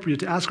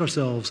appropriate to ask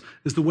ourselves,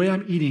 is the way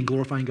I'm eating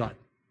glorifying God?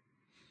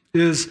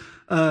 Is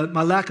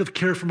my lack of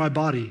care for my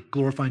body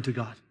glorifying to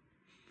God?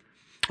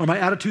 Are my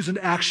attitudes and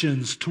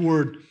actions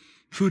toward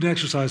food and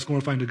exercise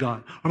glorifying to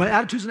God? Are my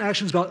attitudes and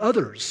actions about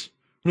others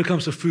when it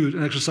comes to food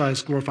and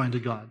exercise glorifying to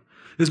God?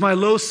 Is my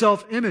low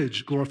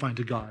self-image glorifying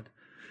to God?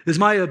 Is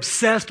my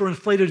obsessed or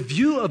inflated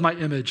view of my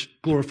image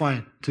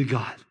glorifying to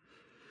God?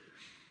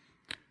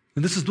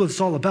 And this is what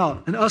it's all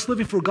about. And us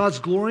living for God's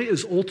glory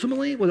is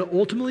ultimately, what it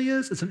ultimately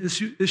is, it's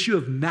an issue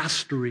of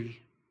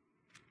mastery.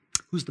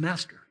 Who's the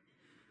master?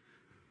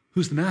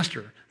 Who's the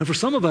master? And for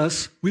some of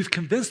us, we've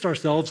convinced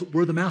ourselves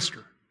we're the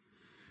master.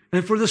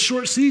 And for this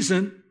short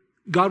season,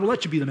 God will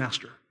let you be the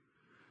master.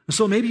 And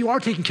so maybe you are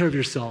taking care of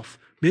yourself.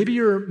 Maybe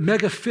you're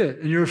mega fit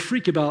and you're a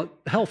freak about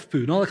health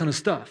food and all that kind of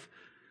stuff.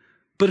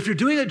 But if you're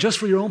doing it just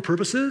for your own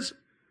purposes,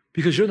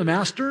 because you're the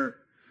master,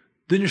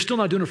 then you're still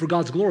not doing it for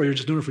God's glory. You're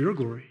just doing it for your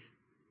glory.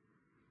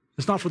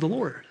 It's not for the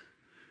Lord.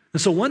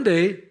 And so one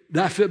day,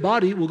 that fit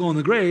body will go in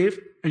the grave,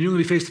 and you're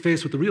going to be face to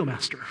face with the real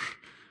master.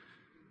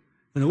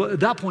 And at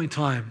that point in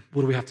time,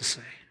 what do we have to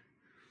say?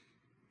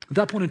 At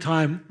that point in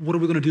time, what are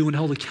we going to do when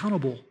held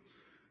accountable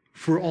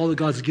for all that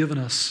God's given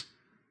us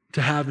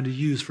to have and to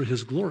use for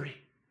his glory?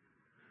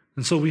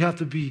 And so we have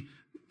to be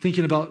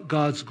thinking about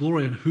God's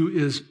glory and who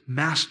is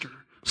master.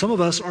 Some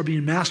of us are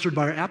being mastered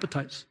by our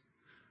appetites.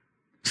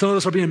 Some of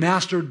us are being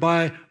mastered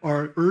by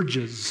our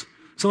urges.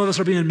 Some of us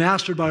are being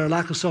mastered by our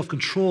lack of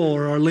self-control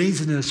or our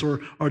laziness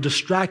or our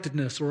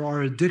distractedness or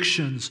our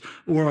addictions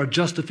or our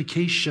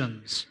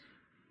justifications.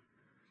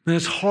 And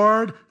it's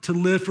hard to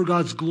live for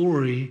God's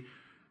glory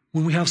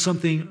when we have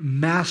something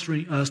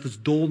mastering us that's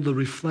dulled the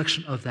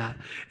reflection of that.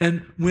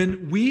 And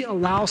when we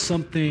allow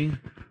something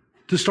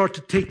to start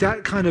to take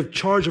that kind of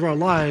charge of our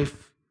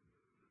life,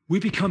 we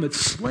become its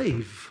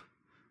slave.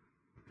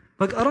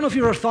 Like, I don't know if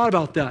you ever thought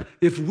about that.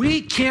 If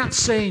we can't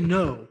say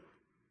no,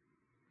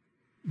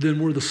 then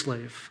we're the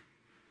slave.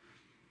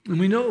 And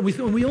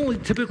we only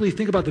typically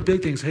think about the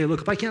big things. Hey,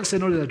 look, if I can't say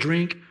no to that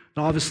drink,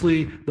 then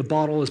obviously the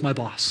bottle is my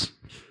boss.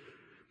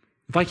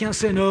 If I can't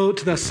say no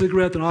to that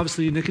cigarette, then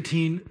obviously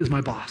nicotine is my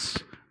boss.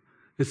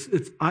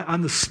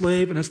 I'm the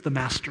slave and it's the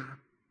master.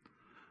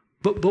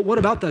 But what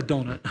about that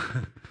donut?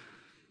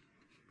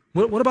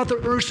 What about the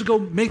urge to go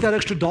make that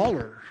extra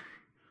dollar?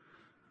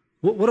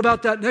 What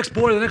about that next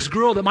boy or the next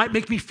girl that might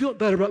make me feel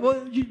better?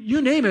 Well,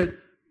 you name it.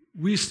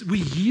 We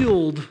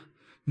yield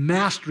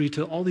mastery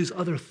to all these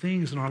other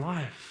things in our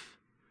life.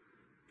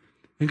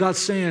 And God's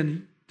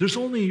saying, there's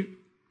only,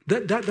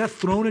 that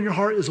throne in your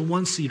heart is a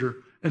one-seater,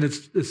 and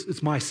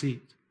it's my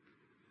seat.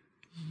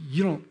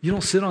 You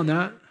don't sit on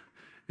that,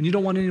 and you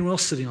don't want anyone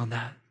else sitting on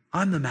that.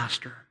 I'm the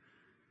master.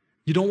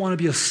 You don't want to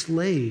be a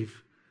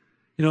slave.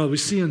 You know, we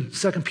see in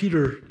 2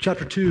 Peter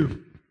chapter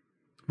 2,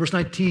 verse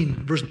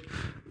 19,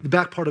 the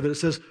back part of it, it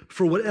says,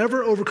 for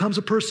whatever overcomes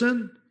a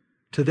person,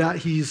 to that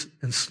he's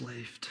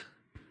enslaved.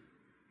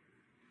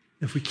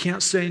 If we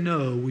can't say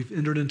no, we've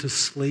entered into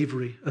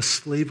slavery, a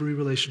slavery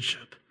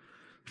relationship.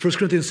 1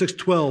 Corinthians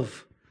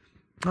 6:12.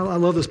 I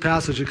love this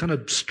passage. It kind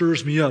of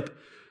stirs me up.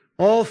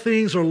 All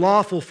things are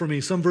lawful for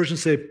me. Some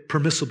versions say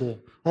permissible.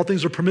 All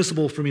things are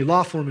permissible for me,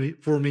 lawful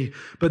for me,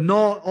 but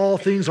not all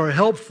things are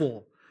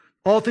helpful.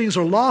 All things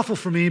are lawful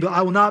for me, but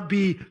I will not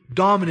be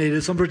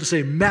dominated. Some versions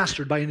say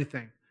mastered by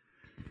anything.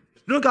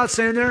 You know what God's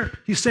saying there?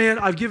 He's saying,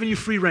 I've given you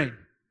free reign.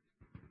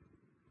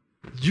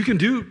 You can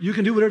do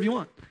whatever you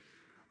want.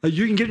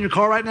 You can get in your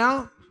car right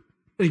now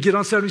and get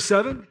on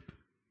 77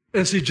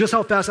 and see just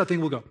how fast that thing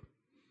will go.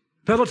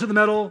 Pedal to the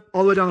metal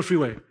all the way down the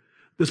freeway.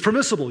 It's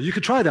permissible. You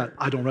could try that.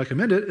 I don't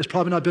recommend it. It's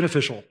probably not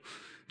beneficial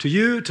to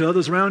you, to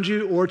others around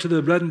you, or to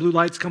the red and blue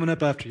lights coming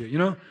up after you, you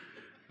know?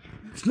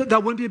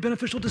 That wouldn't be a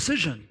beneficial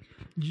decision.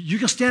 You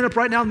can stand up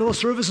right now in the middle of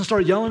service and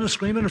start yelling and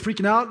screaming and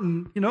freaking out,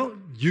 and, you know,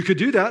 you could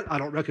do that. I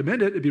don't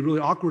recommend it. It'd be really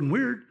awkward and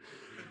weird.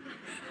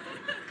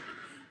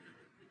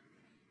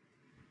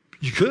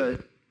 You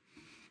could.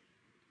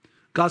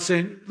 God's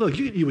saying, look,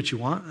 you can eat what you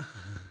want.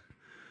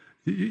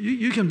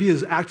 You can be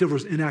as active or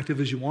as inactive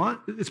as you want.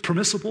 It's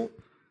permissible.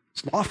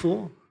 It's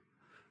lawful.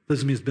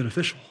 Doesn't mean it's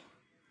beneficial.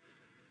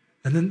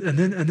 And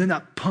then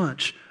that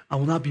punch, I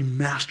will not be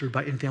mastered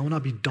by anything. I will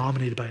not be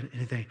dominated by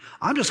anything.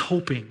 I'm just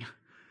hoping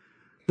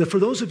that for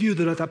those of you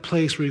that are at that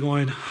place where you're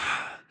going,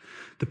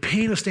 the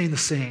pain of staying the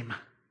same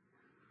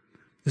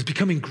is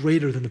becoming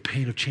greater than the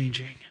pain of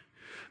changing.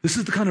 This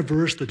is the kind of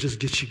verse that just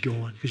gets you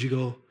going because you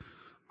go,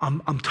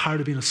 I'm tired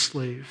of being a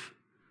slave.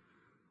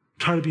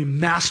 I'm tired of being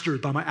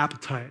mastered by my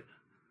appetite,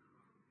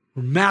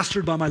 or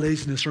mastered by my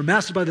laziness, or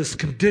mastered by this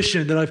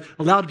condition that I've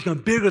allowed to become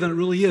bigger than it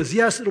really is.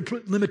 Yes, it'll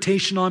put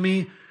limitation on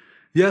me.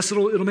 Yes,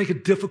 it'll make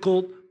it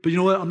difficult, but you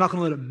know what? I'm not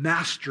going to let it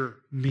master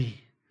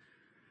me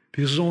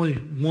because there's only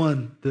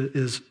one that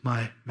is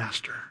my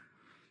master.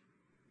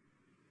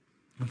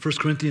 In 1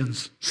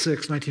 Corinthians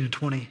 6, 19 and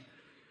 20, it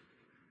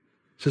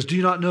says, do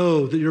you not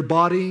know that your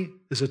body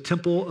is a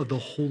temple of the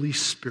Holy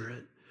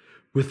Spirit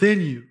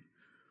within you,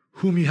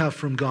 whom you have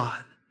from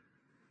God?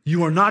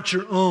 You are not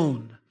your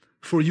own,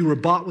 for you were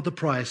bought with a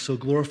price, so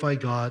glorify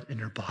God in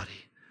your body.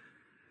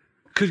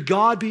 Could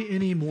God be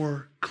any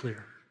more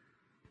clear?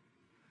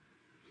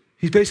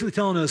 He's basically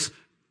telling us,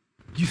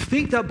 you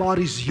think that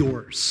body's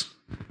yours.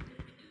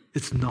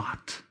 It's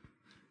not.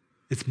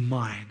 It's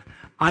mine.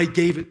 I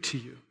gave it to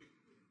you.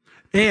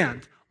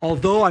 And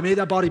although I made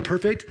that body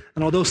perfect,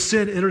 and although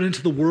sin entered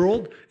into the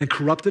world and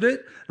corrupted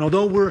it, and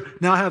although we're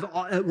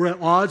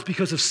at odds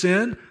because of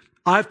sin,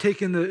 I've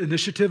taken the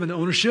initiative and the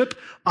ownership.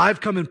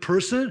 I've come in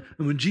person,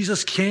 and when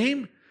Jesus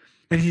came,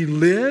 and he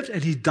lived,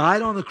 and he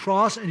died on the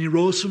cross, and he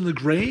rose from the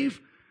grave,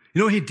 you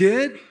know what he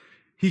did?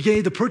 He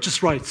gave the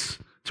purchase rights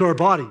to our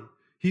body.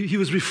 He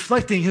was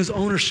reflecting his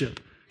ownership.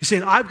 He's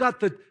saying, I've got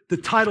the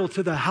title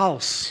to the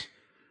house.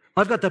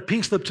 I've got the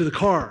pink slip to the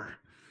car.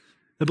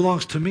 It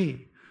belongs to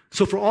me.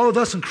 So for all of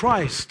us in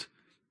Christ,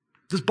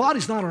 this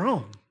body's not our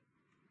own.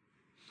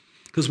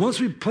 Because once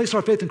we place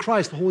our faith in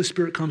Christ, the Holy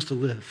Spirit comes to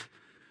live.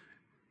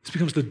 This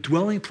becomes the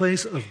dwelling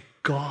place of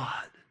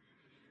God.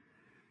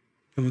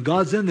 And when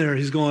God's in there,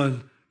 he's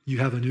going, you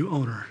have a new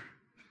owner.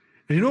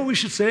 And you know what we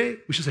should say?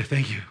 We should say,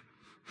 thank you.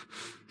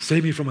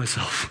 Save me from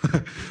myself.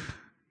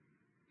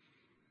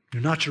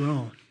 You're not your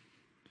own.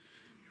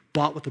 You're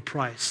bought with a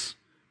price.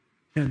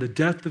 And the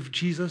death of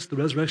Jesus, the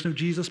resurrection of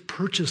Jesus,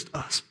 purchased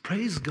us.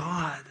 Praise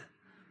God.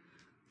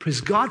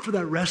 Praise God for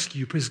that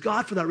rescue. Praise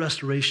God for that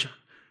restoration.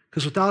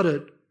 Because without it,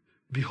 it'd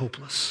be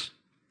hopeless.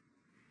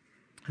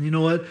 And you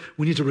know what?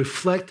 We need to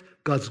reflect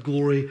God's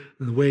glory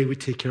in the way we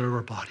take care of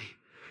our body.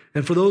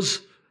 And for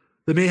those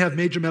that may have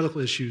major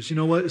medical issues, you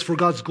know what? It's for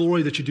God's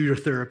glory that you do your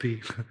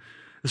therapy.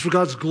 It's for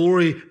God's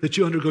glory that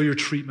you undergo your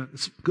treatment.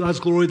 It's God's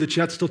glory that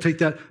you have to still take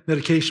that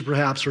medication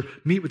perhaps, or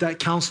meet with that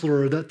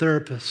counselor or that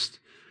therapist.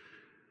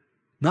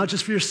 Not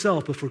just for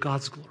yourself, but for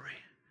God's glory.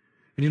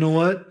 And you know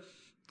what?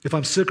 If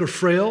I'm sick or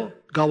frail,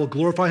 God will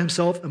glorify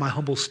himself in my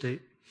humble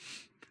state.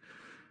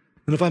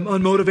 And if I'm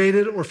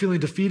unmotivated or feeling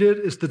defeated,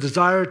 it's the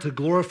desire to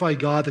glorify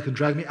God that can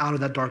drag me out of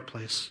that dark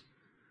place.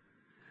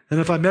 And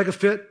if I'm mega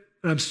fit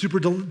and I'm super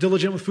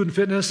diligent with food and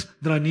fitness,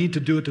 then I need to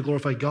do it to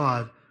glorify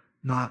God,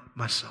 not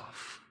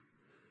myself.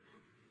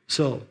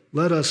 So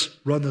let us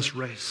run this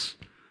race.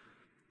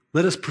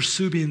 Let us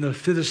pursue being the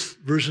fittest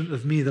version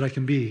of me that I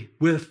can be,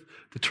 with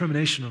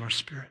determination in our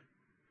spirit,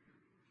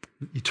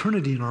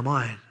 eternity in our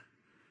mind,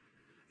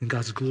 and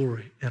God's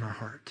glory in our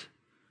heart.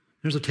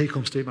 Here's a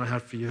take-home statement I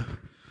have for you.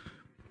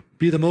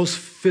 Be the most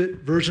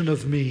fit version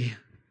of me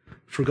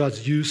for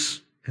God's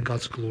use and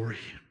God's glory.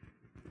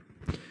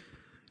 You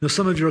know,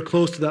 some of you are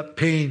close to that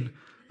pain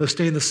of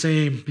staying the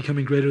same,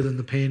 becoming greater than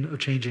the pain of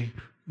changing.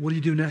 What do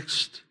you do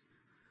next?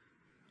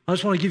 I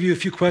just want to give you a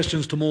few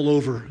questions to mull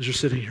over as you're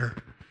sitting here.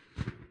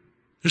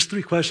 There's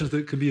 3 questions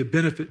that can be a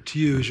benefit to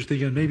you as you're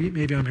thinking,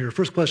 maybe I'm here.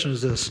 First question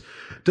is this: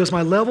 does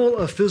my level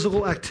of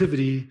physical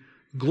activity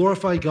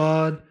glorify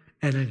God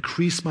and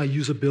increase my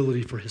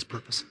usability for his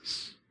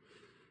purposes?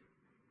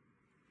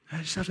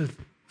 I just have to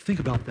think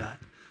about that.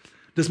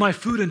 Does my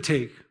food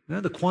intake,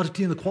 the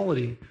quantity and the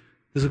quality,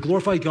 does it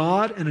glorify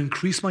God and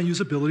increase my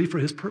usability for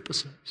his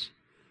purposes?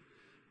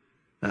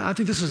 I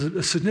think this is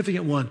a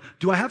significant one.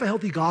 Do I have a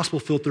healthy gospel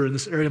filter in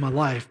this area of my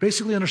life?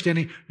 Basically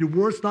understanding your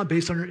worth's not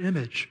based on your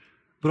image,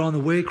 but on the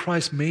way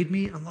Christ made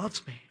me and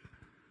loves me.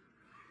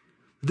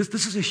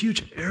 This is a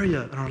huge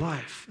area in our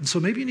life. And so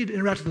maybe you need to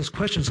interact with those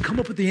questions. Come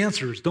up with the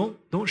answers. Don't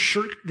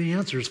shirk the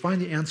answers.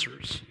 Find the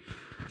answers.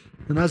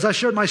 And as I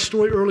shared my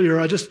story earlier,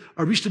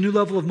 I reached a new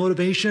level of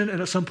motivation, and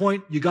at some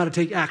point, you got to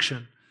take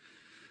action.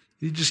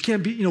 You just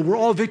can't be, we're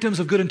all victims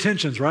of good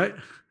intentions, right?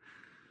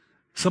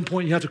 At some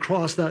point, you have to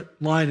cross that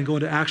line and go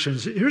into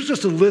actions. Here's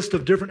just a list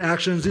of different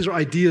actions. These are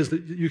ideas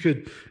that you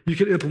could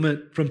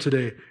implement from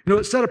today.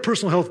 Set a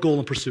personal health goal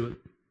and pursue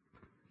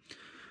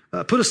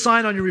it. Put a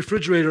sign on your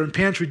refrigerator and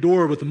pantry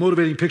door with a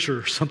motivating picture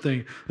or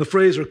something, a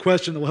phrase or a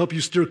question that will help you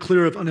steer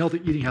clear of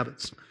unhealthy eating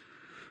habits.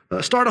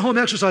 Start a home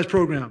exercise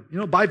program.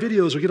 Buy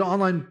videos or get an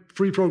online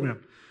free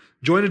program.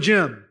 Join a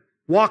gym.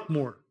 Walk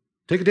more.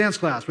 Take a dance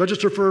class.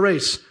 Register for a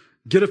race.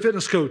 Get a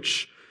fitness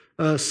coach.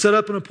 Set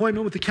up an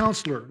appointment with a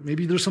counselor.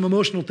 Maybe there's some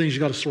emotional things you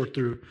got to sort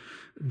through.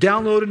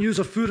 Download and use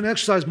a food and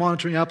exercise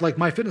monitoring app like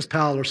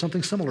MyFitnessPal or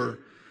something similar.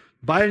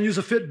 Buy and use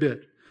a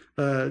Fitbit.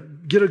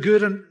 Get a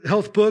good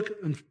health book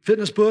and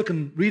fitness book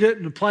and read it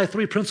and apply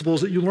 3 principles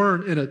that you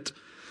learn in it.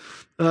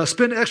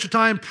 Spend extra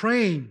time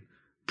praying,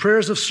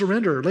 prayers of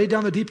surrender. Lay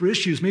down the deeper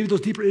issues. Maybe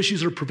those deeper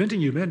issues are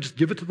preventing you. Man, just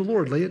give it to the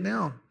Lord. Lay it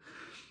down.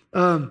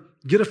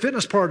 Get a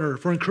fitness partner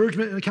for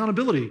encouragement and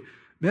accountability.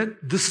 Man,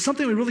 this is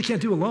something we really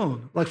can't do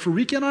alone. Like for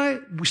Rika and I,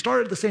 we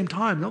started at the same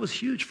time. That was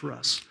huge for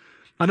us.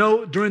 I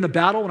know during the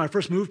battle when I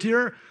first moved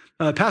here,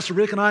 Pastor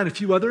Rick and I and a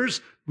few others,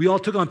 we all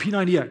took on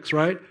P90X,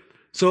 right?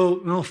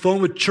 So,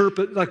 phone would chirp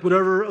at like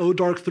whatever,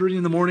 dark 30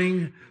 in the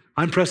morning.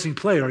 I'm pressing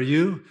play, are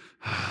you?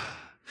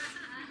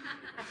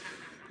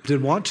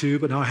 Didn't want to,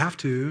 but now I have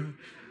to.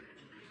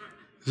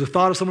 There's a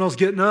thought of someone else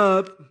getting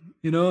up,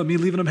 and me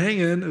leaving them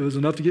hanging. It was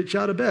enough to get you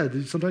out of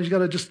bed. Sometimes you got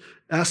to just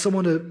ask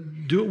someone to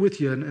do it with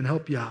you and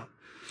help you out.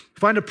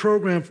 Find a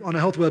program on a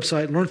health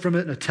website, learn from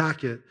it, and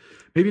attack it.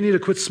 Maybe you need to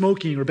quit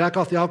smoking or back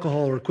off the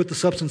alcohol or quit the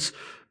substance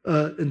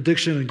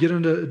addiction and get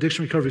into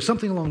addiction recovery,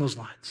 something along those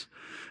lines.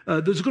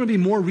 There's going to be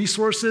more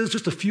resources,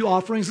 just a few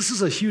offerings. This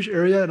is a huge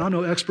area, and I'm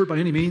no expert by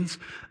any means.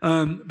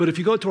 But if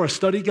you go to our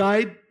study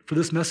guide for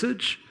this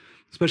message,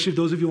 especially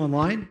those of you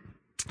online,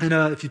 and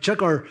if you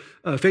check our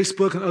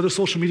Facebook and other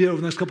social media over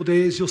the next couple of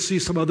days, you'll see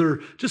some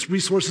other just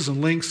resources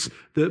and links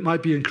that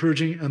might be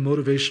encouraging and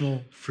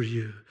motivational for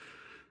you.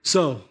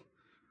 So,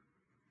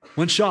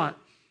 one shot,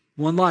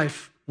 one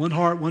life, one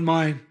heart, one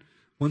mind,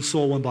 one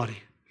soul, one body.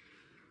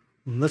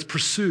 And let's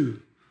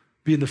pursue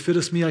being the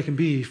fittest me I can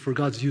be for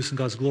God's use and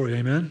God's glory.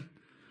 Amen?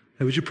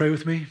 Hey, would you pray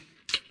with me?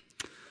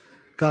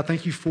 God,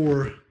 thank you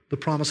for the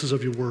promises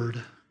of your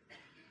word.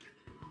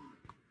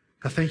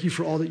 God, thank you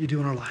for all that you do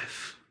in our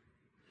life.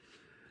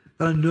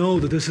 God, I know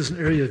that this is an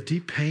area of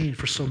deep pain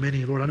for so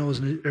many. Lord, I know it was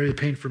an area of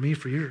pain for me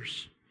for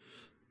years.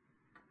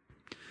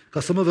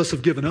 God, some of us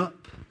have given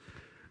up.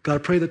 God, I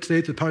pray that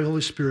today, through the power of the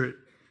Holy Spirit,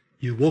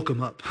 you woke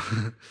them up.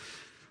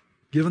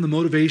 Give them the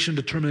motivation,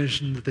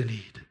 determination that they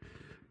need.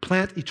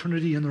 Plant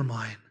eternity in their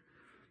mind.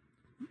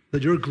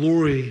 Let your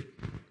glory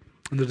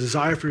and the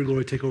desire for your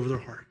glory take over their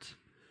hearts.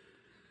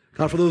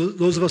 God, for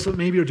those of us that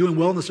maybe are doing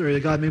well in this area,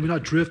 God, may we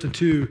not drift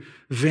into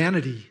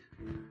vanity,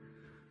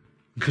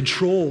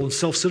 control, and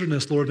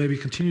self-centeredness, Lord. May we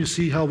continue to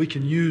see how we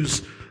can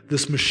use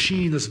this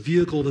machine, this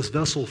vehicle, this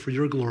vessel for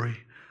your glory,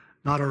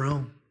 not our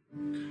own.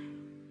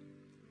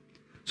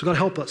 So God,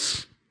 help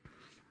us.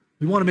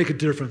 We want to make a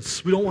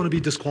difference. We don't want to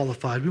be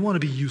disqualified. We want to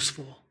be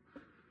useful.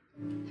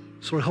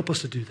 So Lord, help us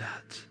to do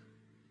that.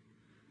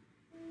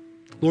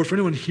 Lord, for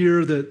anyone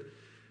here that,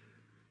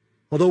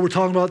 although we're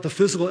talking about the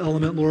physical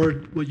element,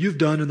 Lord, what you've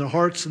done in their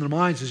hearts and their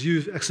minds is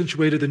you've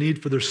accentuated the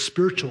need for their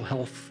spiritual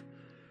health.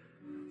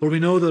 Lord, we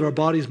know that our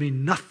bodies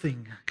mean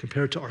nothing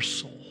compared to our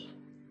soul.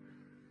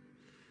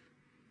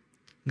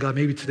 God,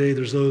 maybe today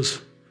there's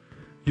those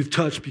you've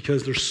touched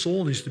because their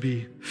soul needs to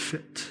be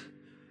fit,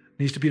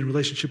 needs to be in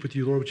relationship with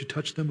you. Lord, would you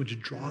touch them? Would you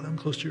draw them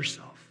close to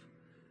yourself?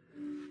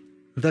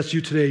 If that's you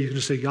today, you can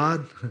just say,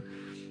 God,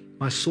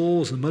 my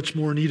soul is in much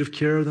more need of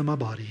care than my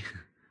body.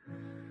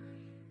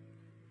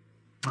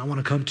 I want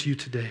to come to you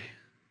today.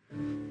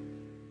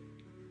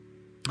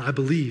 I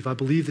believe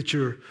that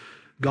you're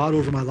God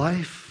over my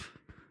life.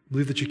 I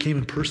believe that you came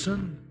in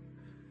person.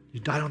 You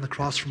died on the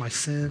cross for my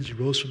sins. You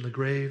rose from the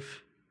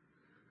grave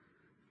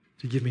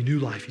to give me new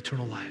life,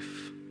 eternal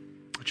life.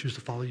 I choose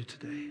to follow you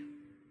today.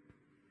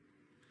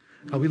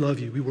 God, we love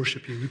you. We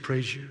worship you. We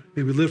praise you.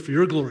 May we live for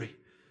your glory.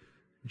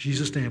 In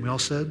Jesus' name, we all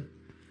said,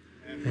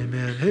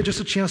 amen. Hey, just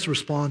a chance to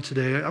respond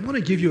today. I'm going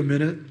to give you a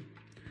minute.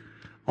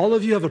 All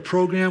of you have a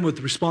program with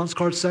the response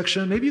card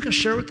section. Maybe you can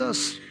share with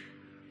us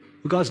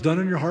what God's done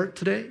in your heart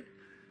today.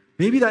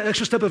 Maybe that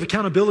extra step of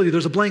accountability,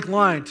 there's a blank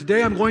line.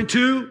 Today I'm going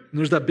to, and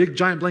there's that big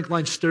giant blank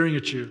line staring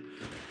at you.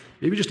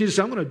 Maybe you just need to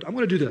say, I'm going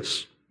to do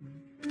this.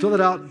 Fill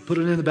it out and put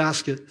it in the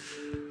basket.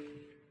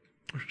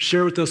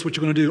 Share with us what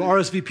you're going to do.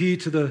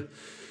 RSVP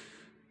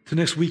to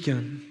next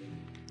weekend.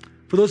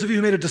 For those of you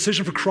who made a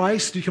decision for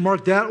Christ, you can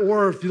mark that,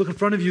 or if you look in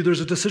front of you,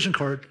 there's a decision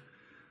card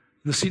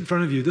in the seat in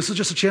front of you. This is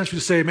just a chance for you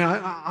to say,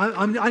 man,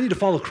 I need to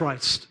follow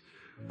Christ.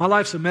 My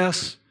life's a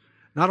mess,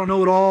 and I don't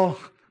know it all,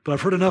 but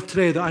I've heard enough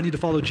today that I need to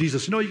follow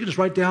Jesus. You know, you can just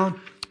write down,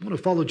 I'm going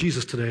to follow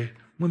Jesus today.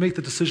 I'm going to make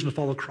the decision to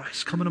follow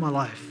Christ. Come into my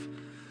life.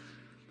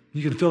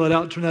 You can fill that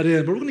out and turn that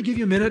in. But we're going to give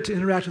you a minute to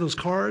interact with those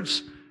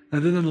cards,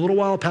 and then in a little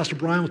while, Pastor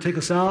Brian will take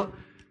us out,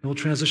 and we'll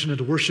transition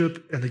into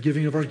worship and the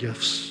giving of our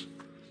gifts.